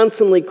was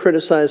constantly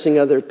criticizing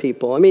other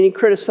people. I mean, he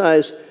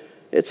criticized,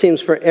 it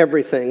seems, for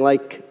everything,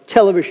 like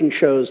television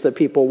shows that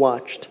people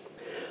watched,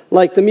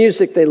 like the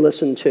music they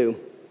listened to,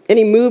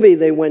 any movie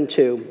they went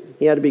to.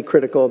 He had to be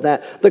critical of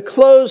that. The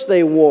clothes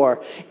they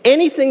wore,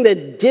 anything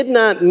that did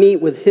not meet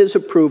with his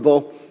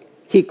approval,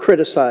 he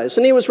criticized.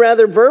 And he was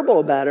rather verbal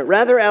about it,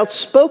 rather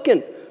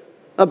outspoken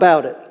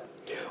about it.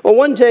 Well,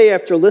 one day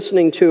after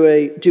listening to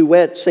a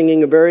duet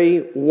singing a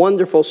very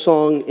wonderful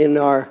song in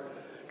our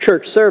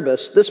church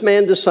service, this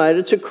man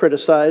decided to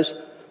criticize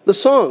the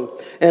song.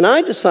 And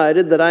I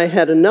decided that I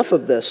had enough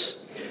of this.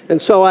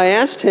 And so I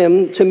asked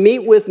him to meet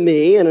with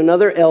me and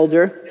another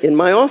elder in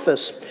my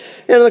office.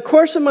 And in the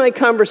course of my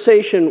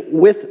conversation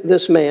with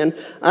this man,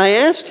 I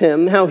asked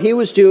him how he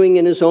was doing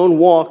in his own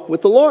walk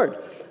with the Lord.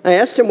 I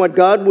asked him what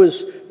God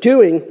was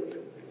doing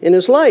in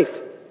his life.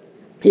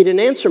 He didn't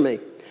answer me.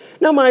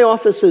 Now, my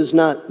office is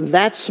not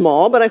that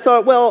small, but I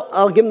thought, well,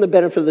 I'll give him the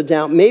benefit of the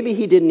doubt. Maybe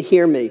he didn't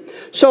hear me.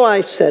 So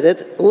I said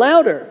it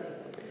louder.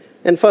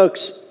 And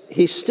folks,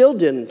 he still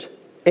didn't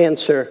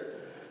answer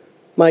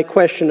my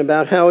question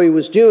about how he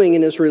was doing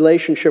in his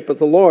relationship with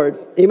the Lord,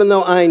 even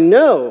though I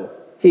know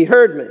he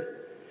heard me.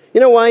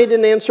 You know why he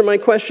didn't answer my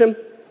question?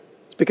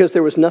 It's because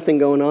there was nothing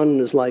going on in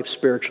his life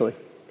spiritually.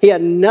 He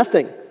had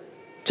nothing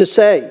to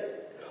say.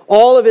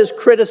 All of his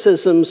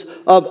criticisms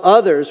of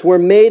others were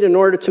made in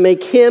order to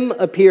make him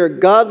appear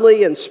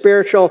godly and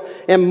spiritual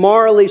and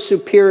morally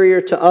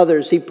superior to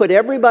others. He put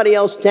everybody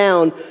else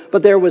down,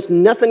 but there was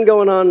nothing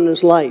going on in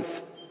his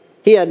life.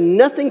 He had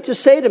nothing to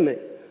say to me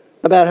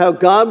about how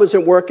God was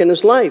at work in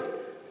his life.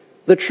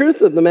 The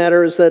truth of the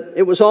matter is that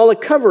it was all a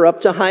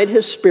cover-up to hide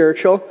his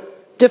spiritual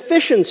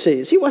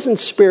deficiencies. He wasn't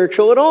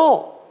spiritual at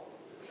all.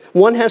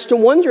 One has to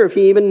wonder if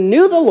he even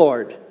knew the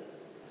Lord.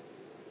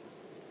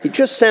 He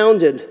just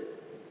sounded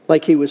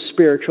like he was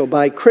spiritual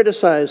by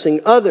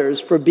criticizing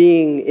others for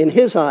being, in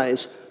his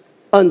eyes,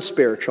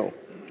 unspiritual.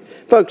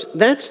 Folks,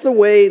 that's the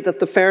way that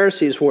the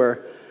Pharisees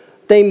were.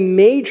 They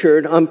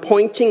majored on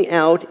pointing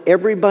out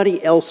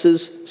everybody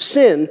else's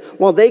sin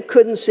while they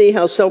couldn't see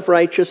how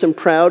self-righteous and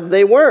proud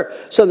they were.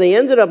 So they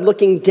ended up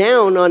looking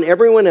down on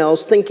everyone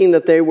else, thinking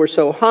that they were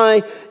so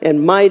high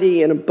and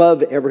mighty and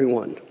above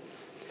everyone.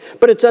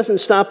 But it doesn't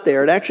stop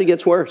there. It actually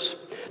gets worse.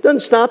 It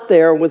doesn't stop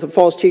there with a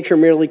false teacher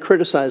merely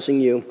criticizing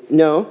you.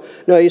 No,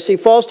 you see,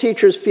 false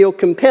teachers feel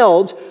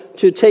compelled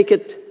to take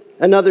it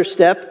another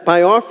step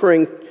by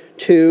offering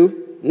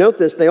to, note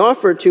this, they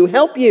offer to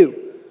help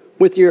you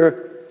with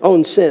your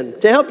own sin,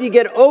 to help you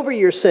get over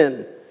your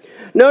sin.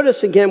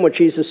 Notice again what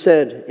Jesus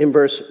said in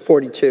verse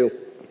 42.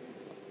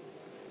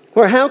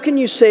 Or how can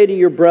you say to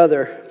your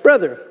brother,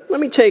 let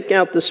me take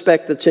out the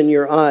speck that's in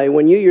your eye,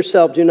 when you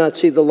yourself do not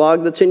see the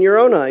log that's in your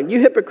own eye? You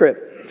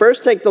hypocrite.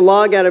 First take the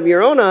log out of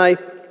your own eye,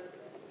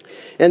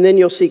 and then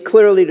you'll see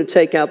clearly to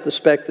take out the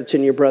speck that's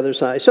in your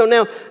brother's eye. So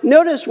now,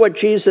 notice what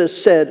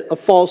Jesus said a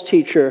false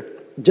teacher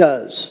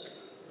does.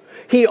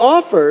 He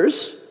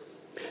offers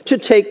to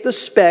take the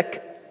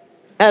speck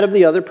out of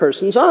the other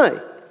person's eye,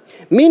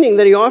 meaning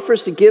that he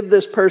offers to give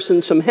this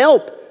person some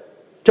help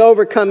to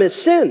overcome his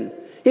sin.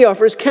 He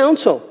offers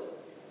counsel.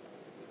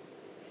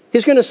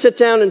 He's going to sit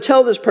down and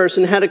tell this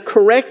person how to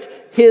correct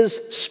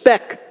his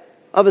speck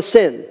of a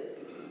sin.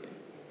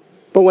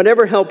 But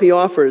whatever help he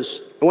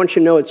offers, I want you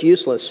to know it's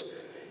useless.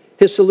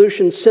 His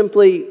solution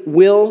simply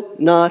will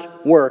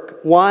not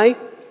work. Why?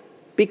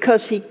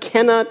 Because he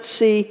cannot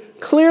see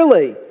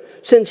clearly,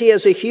 since he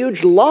has a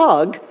huge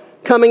log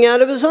coming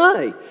out of his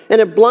eye. And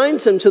it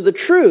blinds him to the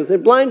truth.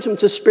 It blinds him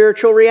to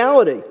spiritual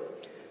reality.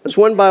 As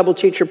one Bible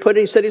teacher put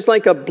it, he said he's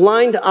like a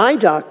blind eye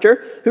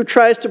doctor who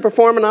tries to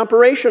perform an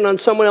operation on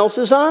someone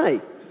else's eye.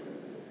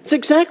 It's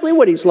exactly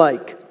what he's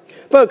like.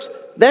 Folks,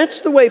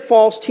 that's the way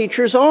false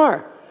teachers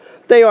are.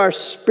 They are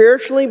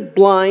spiritually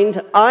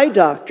blind eye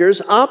doctors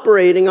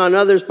operating on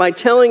others by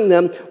telling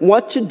them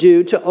what to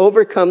do to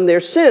overcome their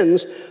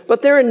sins,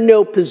 but they're in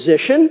no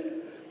position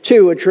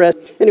to address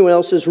anyone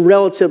else's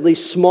relatively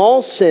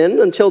small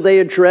sin until they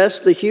address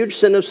the huge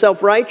sin of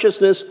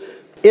self-righteousness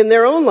in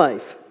their own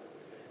life.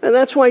 And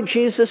that's why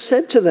Jesus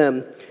said to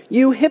them,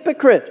 you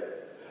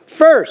hypocrite,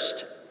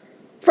 first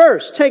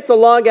take the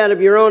log out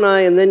of your own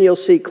eye, and then you'll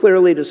see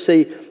clearly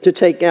to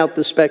take out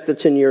the speck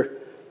that's in your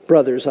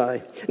brother's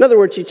eye. In other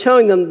words, you're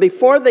telling them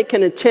before they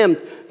can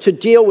attempt to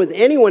deal with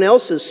anyone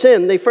else's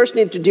sin, they first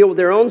need to deal with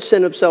their own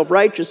sin of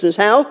self-righteousness.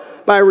 How?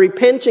 By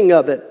repenting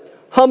of it,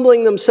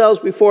 humbling themselves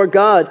before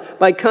God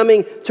by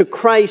coming to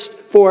Christ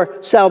for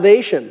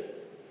salvation.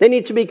 They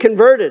need to be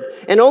converted.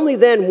 And only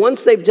then,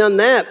 once they've done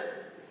that,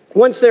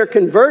 once they're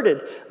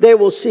converted, they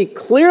will see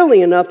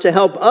clearly enough to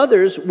help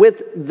others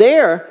with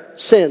their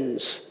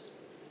sins.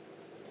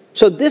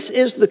 So this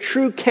is the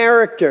true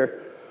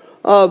character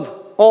of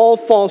all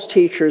false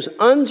teachers.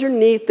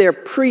 Underneath their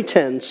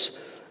pretense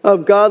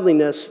of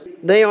godliness,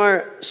 they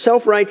are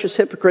self-righteous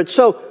hypocrites.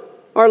 So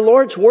our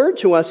Lord's word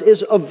to us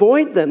is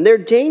avoid them. They're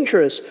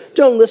dangerous.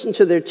 Don't listen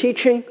to their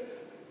teaching.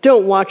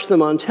 Don't watch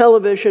them on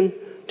television.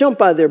 Don't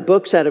buy their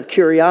books out of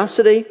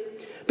curiosity,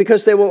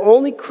 because they will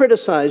only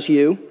criticize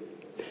you,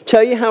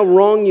 tell you how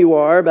wrong you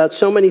are about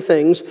so many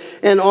things,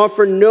 and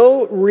offer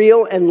no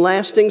real and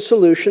lasting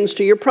solutions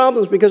to your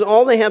problems, because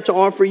all they have to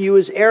offer you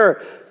is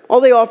error. All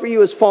they offer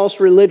you is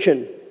false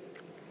religion.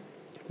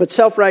 But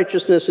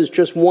self-righteousness is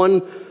just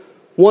one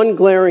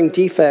glaring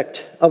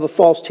defect of a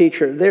false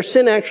teacher. Their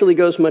sin actually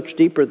goes much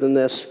deeper than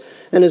this.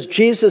 And as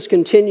Jesus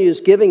continues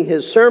giving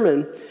his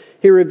sermon,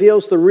 he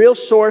reveals the real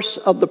source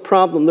of the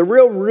problem, the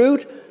real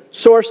root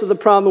source of the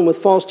problem with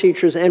false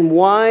teachers, and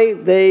why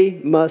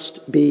they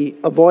must be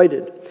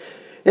avoided.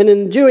 And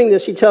in doing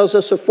this, he tells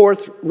us a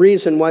fourth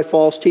reason why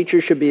false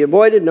teachers should be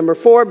avoided. Number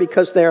 4,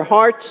 because their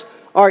hearts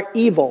are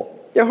evil.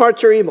 Their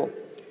hearts are evil.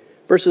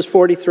 Verses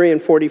 43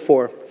 and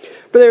 44.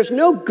 For there is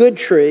no good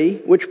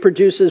tree which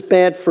produces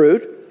bad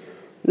fruit,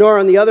 nor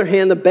on the other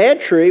hand the bad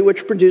tree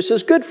which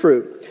produces good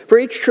fruit. For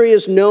each tree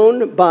is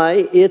known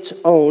by its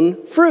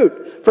own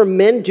fruit. For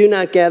men do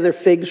not gather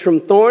figs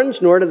from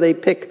thorns, nor do they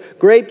pick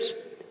grapes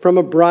from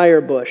a briar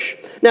bush.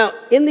 Now,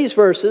 in these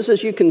verses,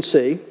 as you can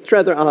see, it's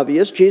rather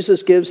obvious,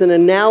 Jesus gives an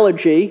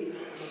analogy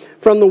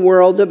from the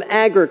world of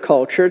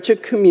agriculture to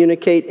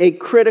communicate a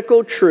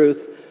critical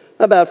truth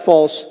about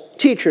false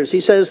teachers.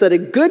 He says that a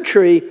good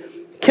tree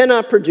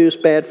cannot produce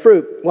bad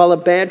fruit, while a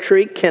bad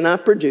tree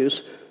cannot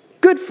produce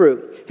good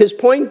fruit. His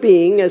point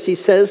being, as he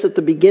says at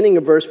the beginning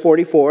of verse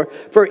 44,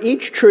 for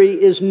each tree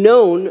is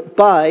known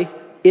by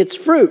its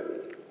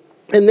fruit.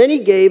 And then he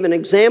gave an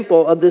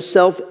example of this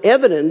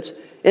self-evident,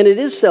 and it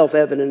is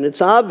self-evident,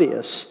 it's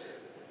obvious,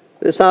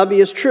 this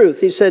obvious truth.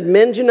 He said,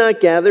 men do not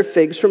gather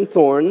figs from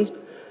thorns,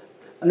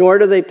 nor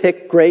do they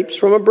pick grapes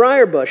from a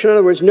briar bush. In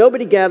other words,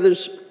 nobody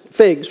gathers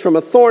figs from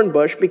a thorn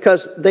bush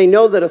because they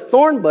know that a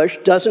thorn bush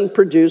doesn't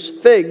produce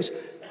figs,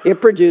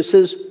 it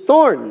produces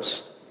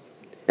thorns.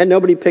 And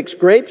nobody picks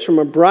grapes from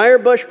a briar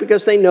bush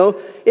because they know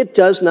it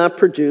does not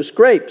produce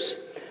grapes.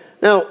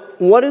 Now,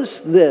 what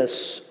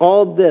does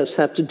all this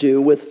have to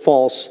do with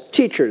false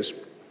teachers?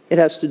 It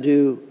has to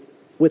do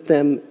with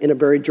them in a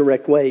very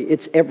direct way.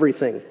 It's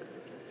everything.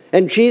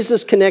 And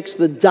Jesus connects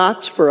the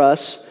dots for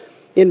us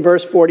in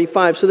verse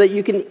 45 so that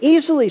you can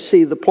easily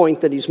see the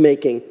point that he's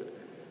making.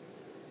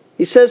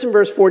 He says in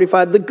verse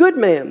 45, the good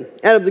man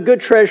out of the good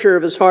treasure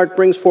of his heart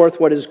brings forth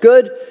what is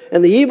good,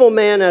 and the evil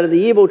man out of the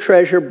evil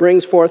treasure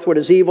brings forth what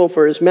is evil,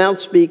 for his mouth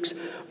speaks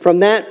from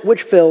that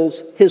which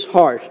fills his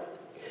heart.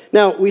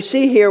 Now, we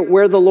see here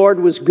where the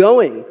Lord was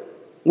going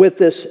with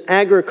this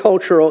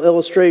agricultural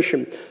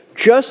illustration.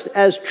 Just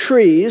as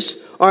trees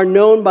are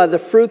known by the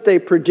fruit they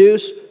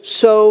produce,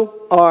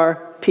 so are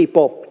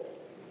people.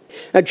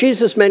 Now,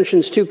 Jesus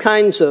mentions two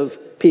kinds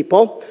of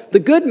people, the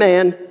good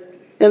man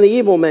and the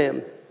evil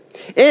man,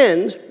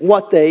 and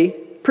what they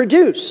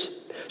produce.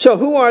 So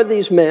who are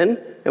these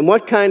men, and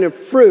what kind of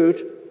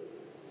fruit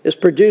is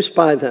produced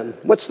by them?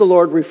 What's the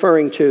Lord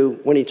referring to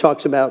when he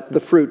talks about the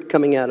fruit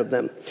coming out of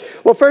them?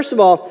 Well, first of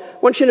all, I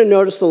want you to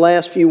notice the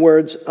last few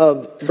words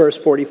of verse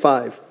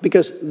 45,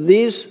 because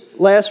these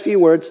last few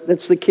words,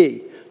 that's the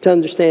key to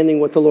understanding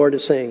what the Lord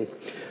is saying.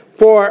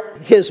 For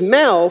his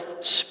mouth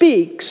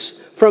speaks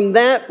from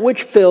that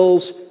which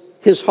fills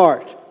his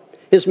heart.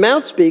 His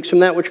mouth speaks from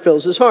that which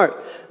fills his heart.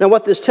 Now,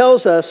 what this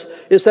tells us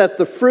is that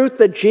the fruit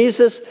that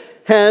Jesus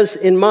has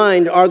in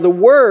mind are the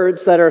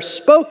words that are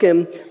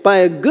spoken by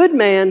a good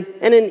man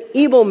and an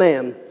evil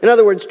man. In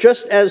other words,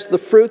 just as the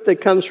fruit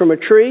that comes from a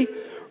tree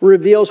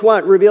reveals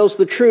what? Reveals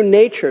the true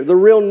nature, the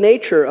real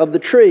nature of the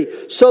tree.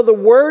 So the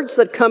words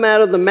that come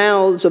out of the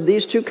mouths of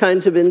these two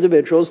kinds of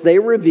individuals, they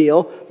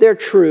reveal their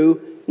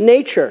true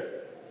nature.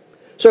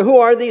 So who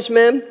are these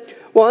men?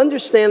 Well,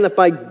 understand that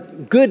by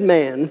good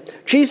man,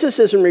 Jesus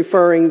isn't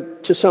referring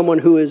to someone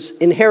who is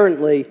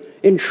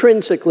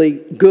intrinsically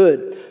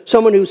good,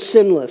 someone who's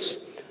sinless,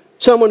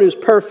 someone who's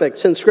perfect,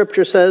 since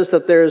Scripture says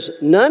that there's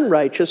none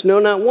righteous, no,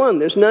 not one.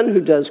 There's none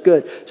who does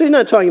good. So he's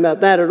not talking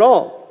about that at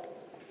all.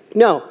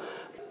 No.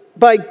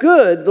 By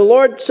good, the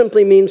Lord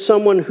simply means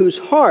someone whose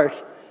heart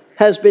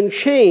has been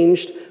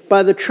changed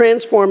by the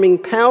transforming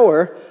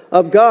power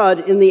of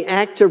God in the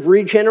act of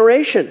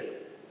regeneration.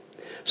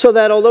 So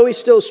that although he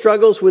still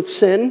struggles with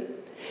sin,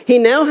 he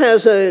now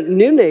has a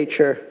new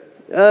nature,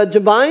 a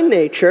divine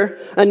nature,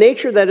 a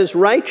nature that is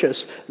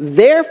righteous.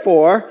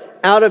 Therefore,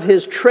 out of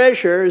his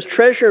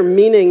treasure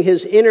meaning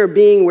his inner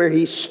being where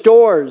he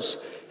stores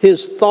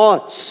his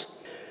thoughts,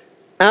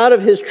 out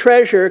of his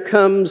treasure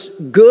comes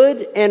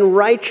good and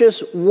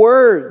righteous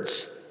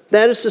words.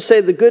 That is to say,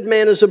 the good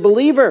man is a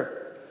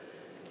believer.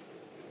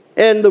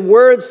 And the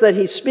words that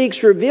he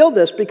speaks reveal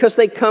this because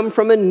they come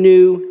from a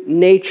new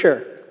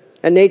nature.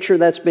 A nature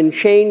that's been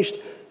changed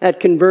at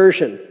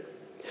conversion.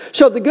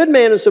 So if the good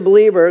man is a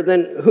believer,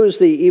 then who's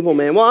the evil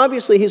man? Well,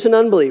 obviously he's an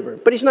unbeliever.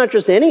 But he's not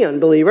just any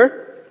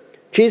unbeliever.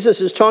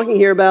 Jesus is talking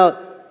here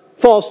about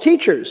false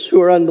teachers who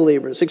are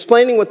unbelievers,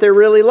 explaining what they're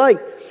really like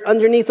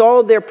underneath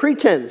all of their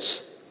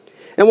pretense.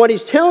 And what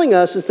he's telling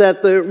us is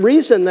that the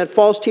reason that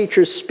false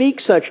teachers speak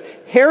such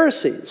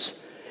heresies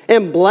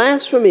and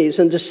blasphemies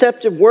and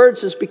deceptive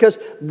words is because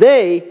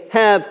they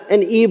have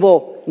an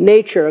evil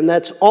nature, and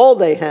that's all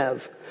they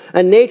have.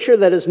 A nature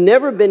that has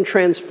never been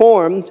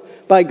transformed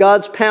by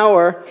God's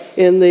power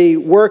in the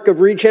work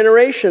of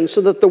regeneration,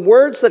 so that the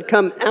words that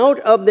come out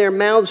of their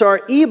mouths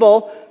are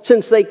evil,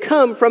 since they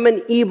come from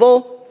an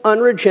evil,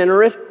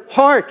 unregenerate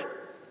heart.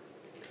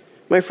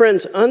 My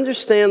friends,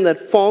 understand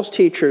that false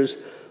teachers,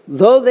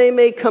 though they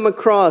may come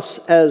across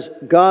as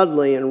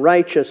godly and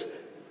righteous,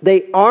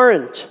 they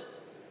aren't.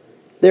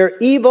 They're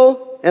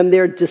evil and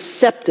they're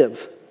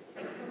deceptive.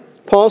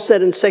 Paul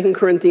said in 2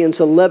 Corinthians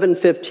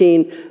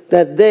 11:15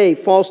 that they,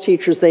 false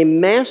teachers, they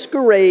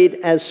masquerade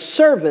as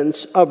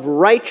servants of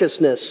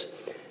righteousness.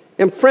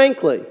 And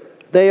frankly,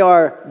 they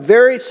are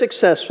very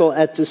successful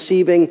at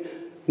deceiving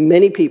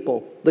many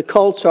people. The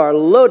cults are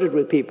loaded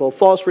with people.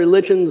 False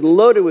religions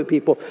loaded with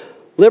people.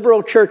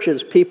 Liberal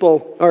churches,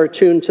 people are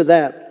attuned to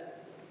that.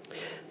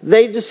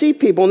 They deceive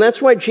people, and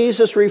that's why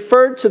Jesus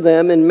referred to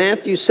them in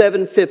Matthew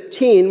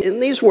 7:15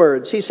 in these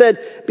words. He said,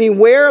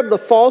 "Beware of the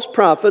false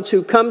prophets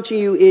who come to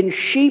you in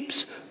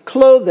sheep's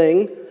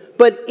clothing,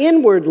 but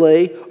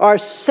inwardly are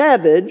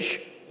savage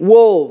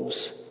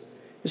wolves."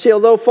 You see,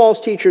 although false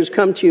teachers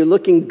come to you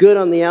looking good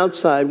on the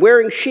outside,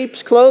 wearing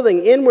sheep's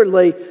clothing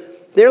inwardly,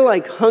 they're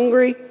like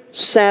hungry,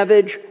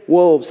 savage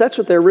wolves. That's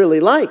what they're really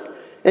like.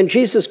 And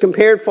Jesus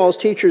compared false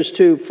teachers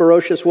to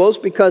ferocious wolves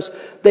because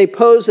they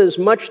pose as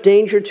much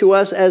danger to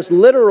us as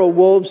literal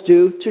wolves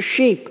do to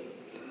sheep.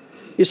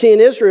 You see, in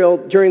Israel,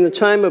 during the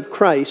time of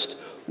Christ,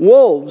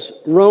 wolves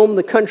roamed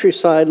the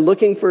countryside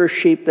looking for a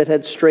sheep that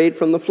had strayed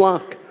from the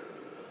flock.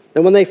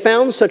 And when they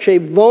found such a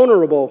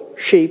vulnerable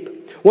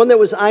sheep, one that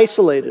was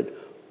isolated,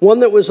 one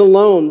that was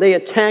alone, they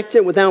attacked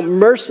it without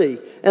mercy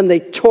and they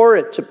tore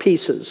it to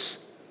pieces.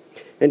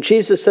 And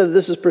Jesus said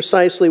this is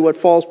precisely what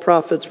false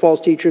prophets,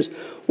 false teachers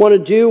want to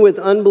do with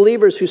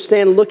unbelievers who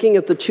stand looking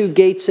at the two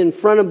gates in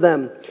front of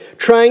them,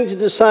 trying to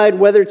decide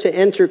whether to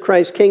enter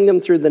Christ's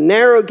kingdom through the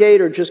narrow gate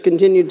or just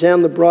continue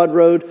down the broad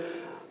road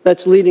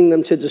that's leading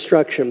them to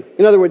destruction.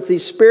 In other words,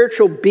 these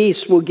spiritual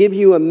beasts will give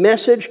you a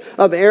message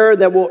of error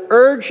that will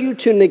urge you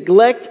to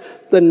neglect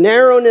the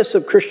narrowness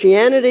of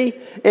Christianity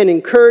and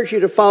encourage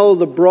you to follow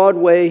the broad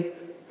way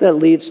that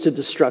leads to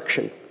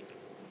destruction.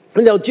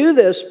 And they'll do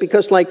this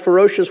because, like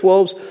ferocious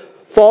wolves,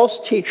 false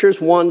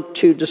teachers want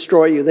to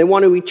destroy you. They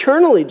want to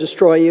eternally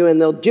destroy you, and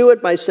they'll do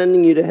it by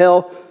sending you to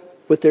hell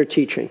with their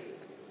teaching.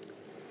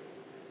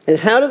 And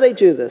how do they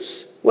do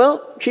this?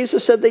 Well,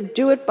 Jesus said they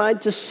do it by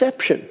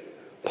deception.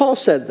 Paul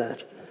said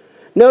that.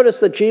 Notice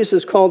that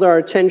Jesus called our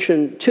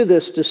attention to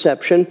this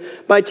deception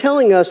by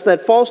telling us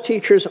that false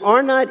teachers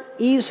are not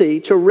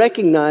easy to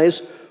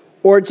recognize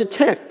or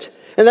detect.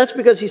 And that's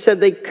because he said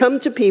they come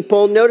to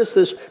people, notice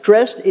this,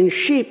 dressed in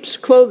sheep's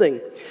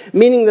clothing,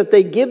 meaning that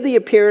they give the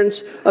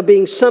appearance of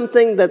being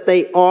something that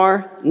they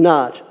are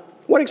not.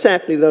 What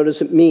exactly, though,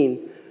 does it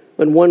mean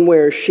when one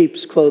wears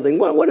sheep's clothing?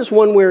 What does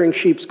one wearing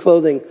sheep's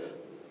clothing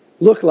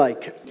look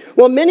like?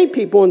 Well, many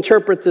people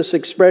interpret this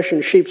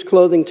expression, sheep's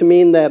clothing, to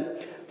mean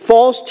that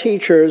false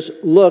teachers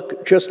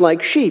look just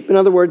like sheep. In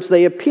other words,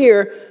 they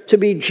appear to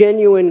be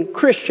genuine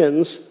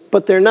Christians,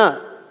 but they're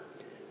not.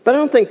 But I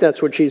don't think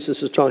that's what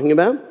Jesus is talking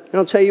about. And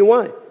I'll tell you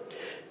why.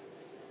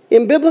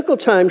 In biblical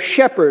times,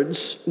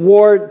 shepherds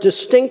wore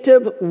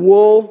distinctive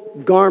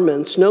wool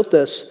garments, note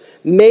this,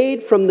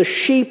 made from the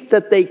sheep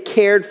that they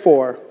cared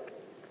for.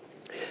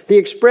 The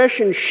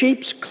expression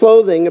sheep's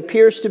clothing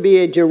appears to be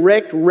a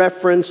direct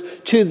reference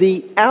to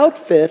the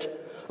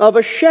outfit of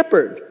a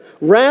shepherd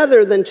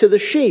rather than to the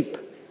sheep.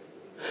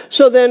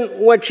 So then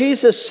what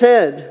Jesus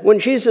said,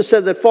 when Jesus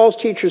said that false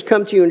teachers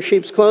come to you in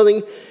sheep's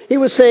clothing, he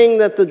was saying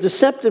that the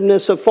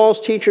deceptiveness of false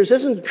teachers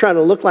isn't trying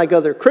to look like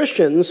other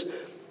Christians,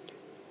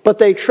 but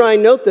they try,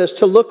 note this,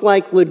 to look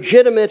like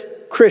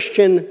legitimate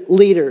Christian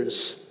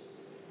leaders.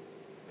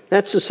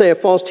 That's to say, a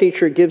false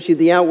teacher gives you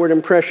the outward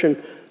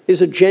impression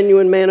he's a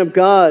genuine man of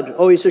God.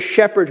 Oh, he's a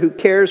shepherd who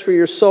cares for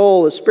your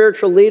soul, a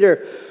spiritual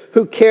leader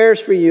who cares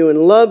for you and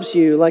loves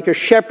you like a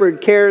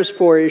shepherd cares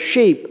for his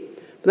sheep.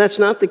 But that's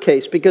not the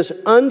case, because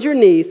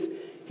underneath,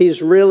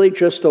 he's really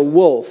just a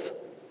wolf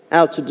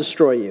out to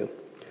destroy you.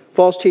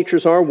 False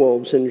teachers are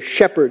wolves in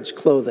shepherd's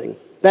clothing.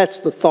 That's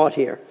the thought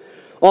here.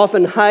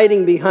 Often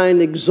hiding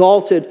behind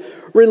exalted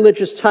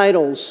religious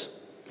titles,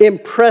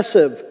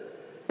 impressive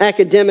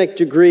academic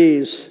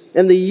degrees,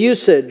 and the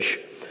usage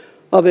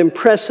of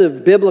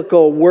impressive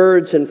biblical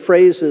words and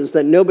phrases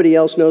that nobody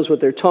else knows what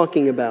they're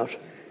talking about.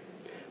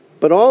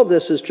 But all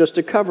this is just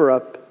a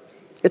cover-up.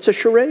 It's a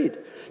charade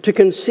to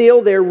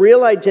conceal their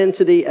real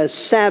identity as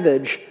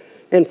savage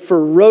and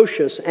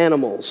ferocious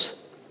animals.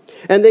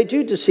 And they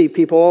do deceive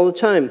people all the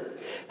time.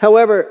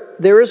 However,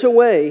 there is a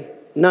way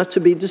not to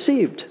be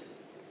deceived.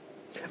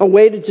 A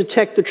way to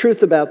detect the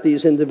truth about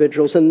these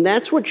individuals. And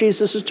that's what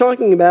Jesus is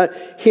talking about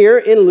here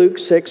in Luke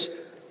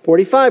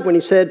 6:45 when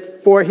he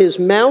said, "For his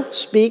mouth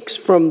speaks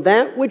from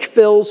that which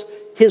fills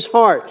his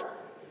heart."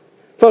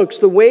 Folks,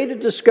 the way to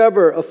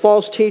discover a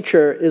false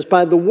teacher is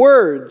by the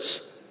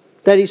words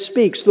that he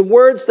speaks, the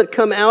words that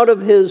come out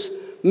of his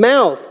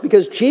mouth.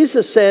 Because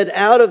Jesus said,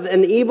 out of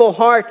an evil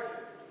heart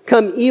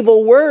come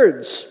evil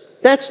words.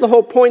 That's the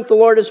whole point the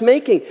Lord is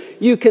making.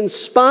 You can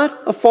spot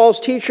a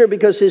false teacher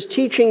because his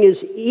teaching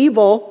is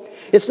evil.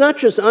 It's not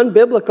just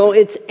unbiblical,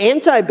 it's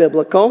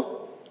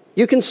anti-biblical.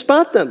 You can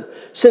spot them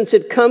since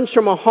it comes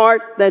from a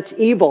heart that's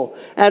evil.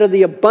 Out of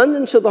the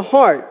abundance of the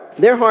heart,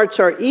 their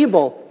hearts are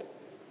evil,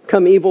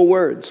 come evil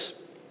words.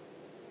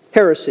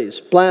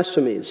 Heresies,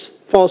 blasphemies,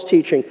 false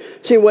teaching.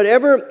 See,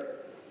 whatever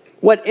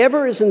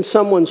is in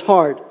someone's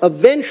heart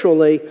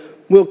eventually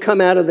will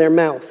come out of their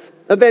mouth.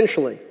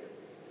 Eventually.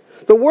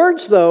 The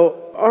words,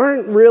 though,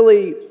 aren't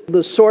really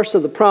the source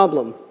of the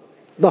problem.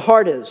 The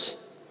heart is.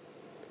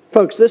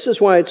 Folks, this is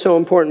why it's so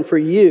important for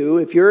you,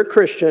 if you're a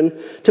Christian,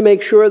 to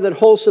make sure that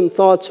wholesome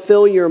thoughts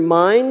fill your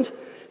mind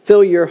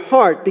fill your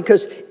heart.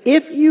 Because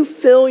if you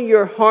fill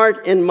your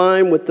heart and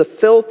mind with the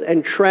filth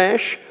and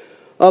trash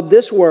of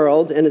this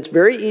world, and it's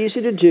very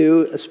easy to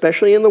do,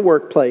 especially in the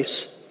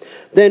workplace,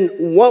 then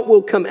what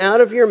will come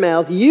out of your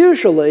mouth,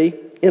 usually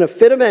in a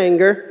fit of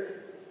anger,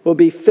 will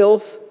be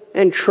filth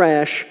and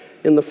trash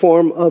in the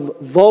form of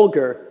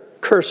vulgar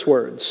curse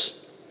words.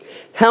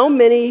 How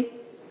many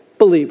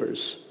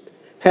believers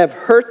have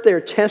hurt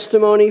their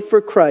testimony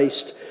for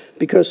Christ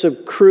because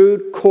of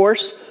crude,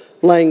 coarse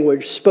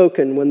language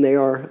spoken when they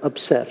are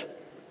upset?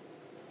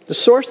 The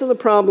source of the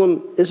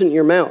problem isn't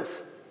your mouth.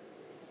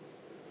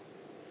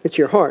 It's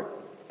your heart.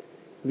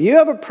 If you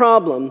have a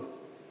problem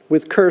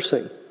with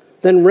cursing,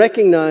 then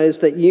recognize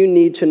that you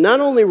need to not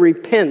only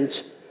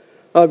repent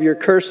of your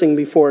cursing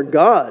before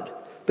God,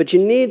 but you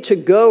need to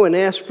go and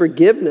ask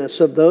forgiveness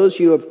of those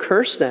you have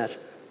cursed at.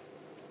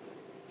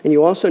 And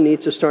you also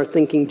need to start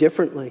thinking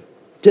differently.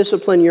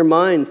 Discipline your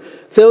mind.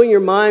 Fill your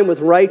mind with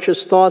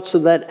righteous thoughts so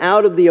that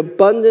out of the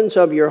abundance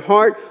of your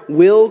heart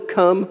will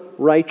come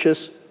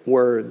righteous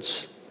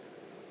words.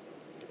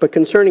 But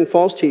concerning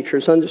false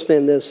teachers,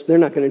 understand this, they're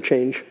not going to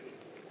change.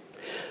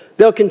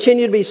 They'll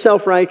continue to be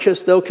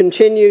self-righteous. They'll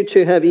continue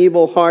to have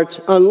evil hearts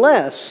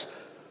unless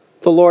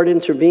the Lord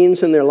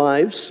intervenes in their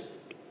lives,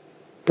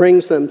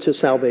 brings them to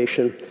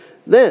salvation.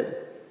 Then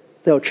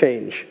they'll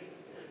change.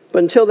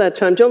 But until that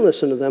time, don't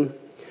listen to them.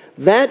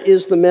 That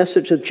is the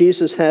message that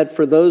Jesus had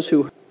for those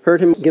who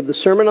heard him give the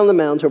Sermon on the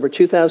Mount over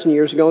 2,000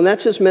 years ago. And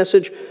that's his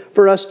message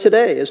for us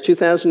today, as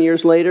 2,000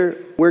 years later,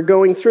 we're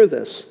going through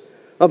this.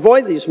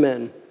 Avoid these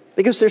men,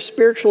 because they're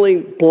spiritually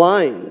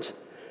blind.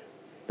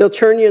 They'll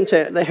turn you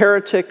into the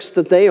heretics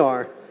that they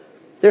are.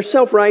 They're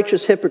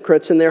self-righteous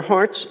hypocrites, and their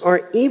hearts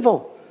are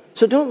evil.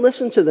 So don't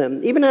listen to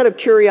them, even out of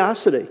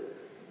curiosity.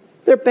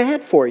 They're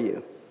bad for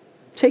you.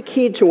 Take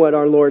heed to what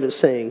our Lord is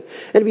saying.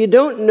 And if you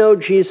don't know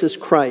Jesus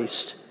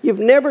Christ, you've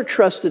never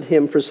trusted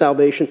him for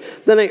salvation,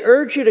 then I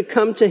urge you to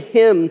come to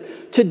him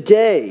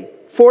today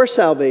for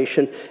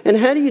salvation. And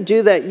how do you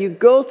do that? You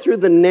go through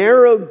the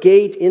narrow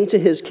gate into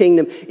his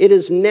kingdom. It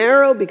is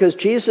narrow because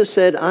Jesus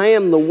said, I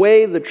am the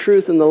way, the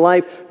truth, and the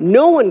life.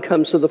 No one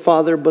comes to the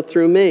Father but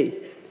through me.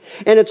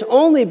 And it's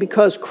only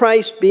because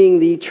Christ, being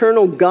the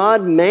eternal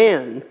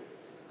God-man,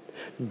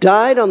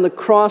 died on the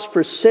cross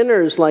for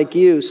sinners like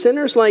you,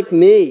 sinners like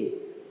me.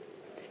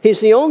 He's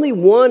the only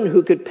one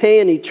who could pay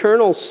an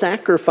eternal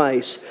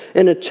sacrifice,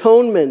 an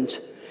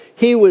atonement.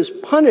 He was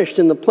punished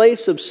in the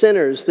place of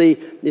sinners. The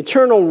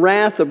eternal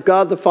wrath of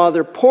God the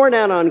Father poured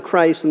out on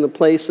Christ in the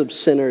place of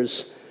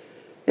sinners.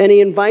 And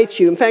he invites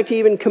you, in fact, he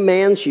even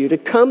commands you to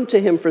come to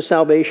him for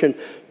salvation,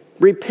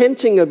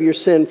 repenting of your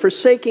sin,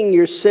 forsaking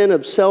your sin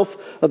of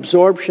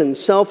self-absorption,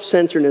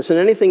 self-centeredness, and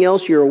anything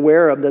else you're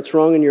aware of that's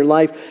wrong in your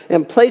life,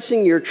 and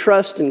placing your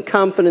trust and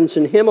confidence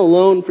in him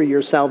alone for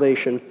your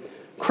salvation.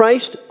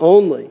 Christ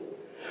only.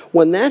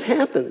 When that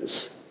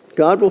happens,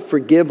 God will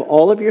forgive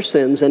all of your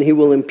sins, and he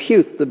will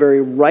impute the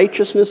very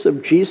righteousness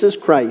of Jesus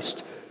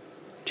Christ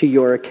to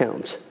your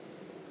account.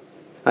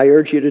 I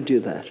urge you to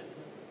do that.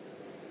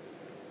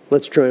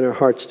 Let's join our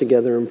hearts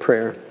together in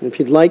prayer. And if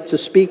you'd like to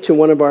speak to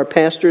one of our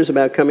pastors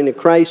about coming to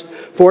Christ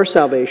for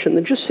salvation,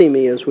 then just see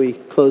me as we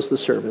close the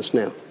service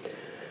now.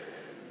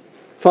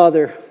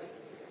 Father,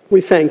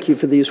 we thank you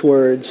for these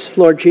words.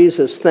 Lord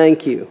Jesus,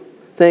 thank you.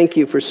 Thank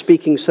you for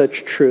speaking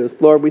such truth.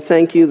 Lord, we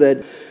thank you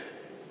that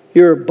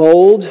you're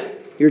bold,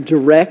 you're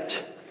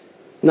direct,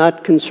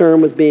 not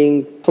concerned with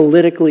being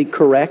politically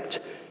correct.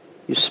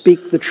 You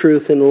speak the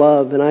truth in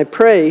love. And I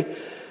pray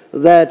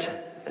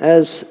that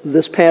as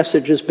this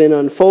passage has been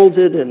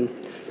unfolded and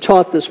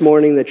taught this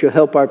morning, that you'll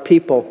help our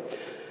people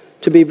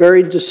to be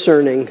very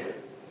discerning,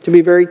 to be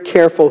very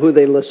careful who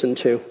they listen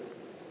to.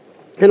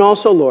 And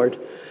also, Lord,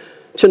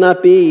 to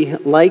not be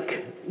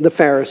like the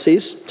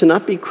Pharisees, to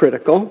not be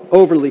critical,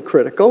 overly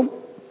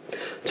critical,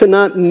 to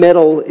not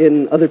meddle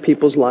in other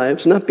people's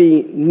lives, not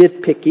be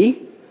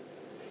nitpicky.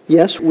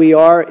 Yes, we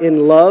are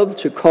in love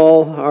to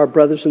call our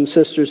brothers and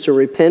sisters to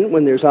repent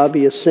when there's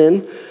obvious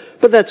sin,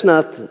 but that's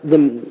not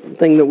the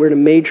thing that we're to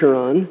major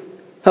on.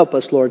 Help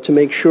us, Lord, to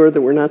make sure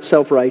that we're not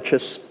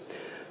self-righteous,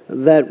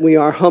 that we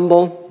are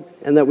humble,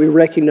 and that we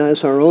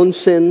recognize our own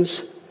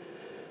sins,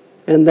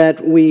 and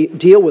that we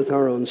deal with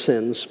our own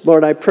sins.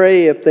 Lord, I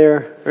pray if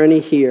there are any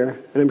here,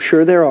 and I'm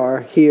sure there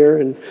are here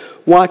and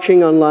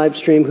watching on live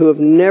stream who have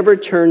never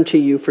turned to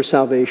you for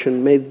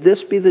salvation, may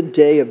this be the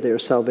day of their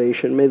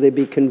salvation. May they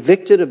be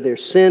convicted of their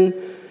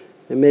sin,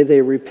 and may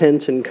they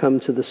repent and come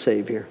to the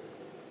Savior.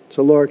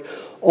 So Lord,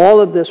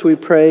 all of this we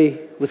pray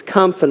with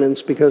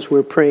confidence because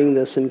we're praying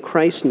this in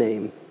Christ's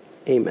name.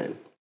 Amen.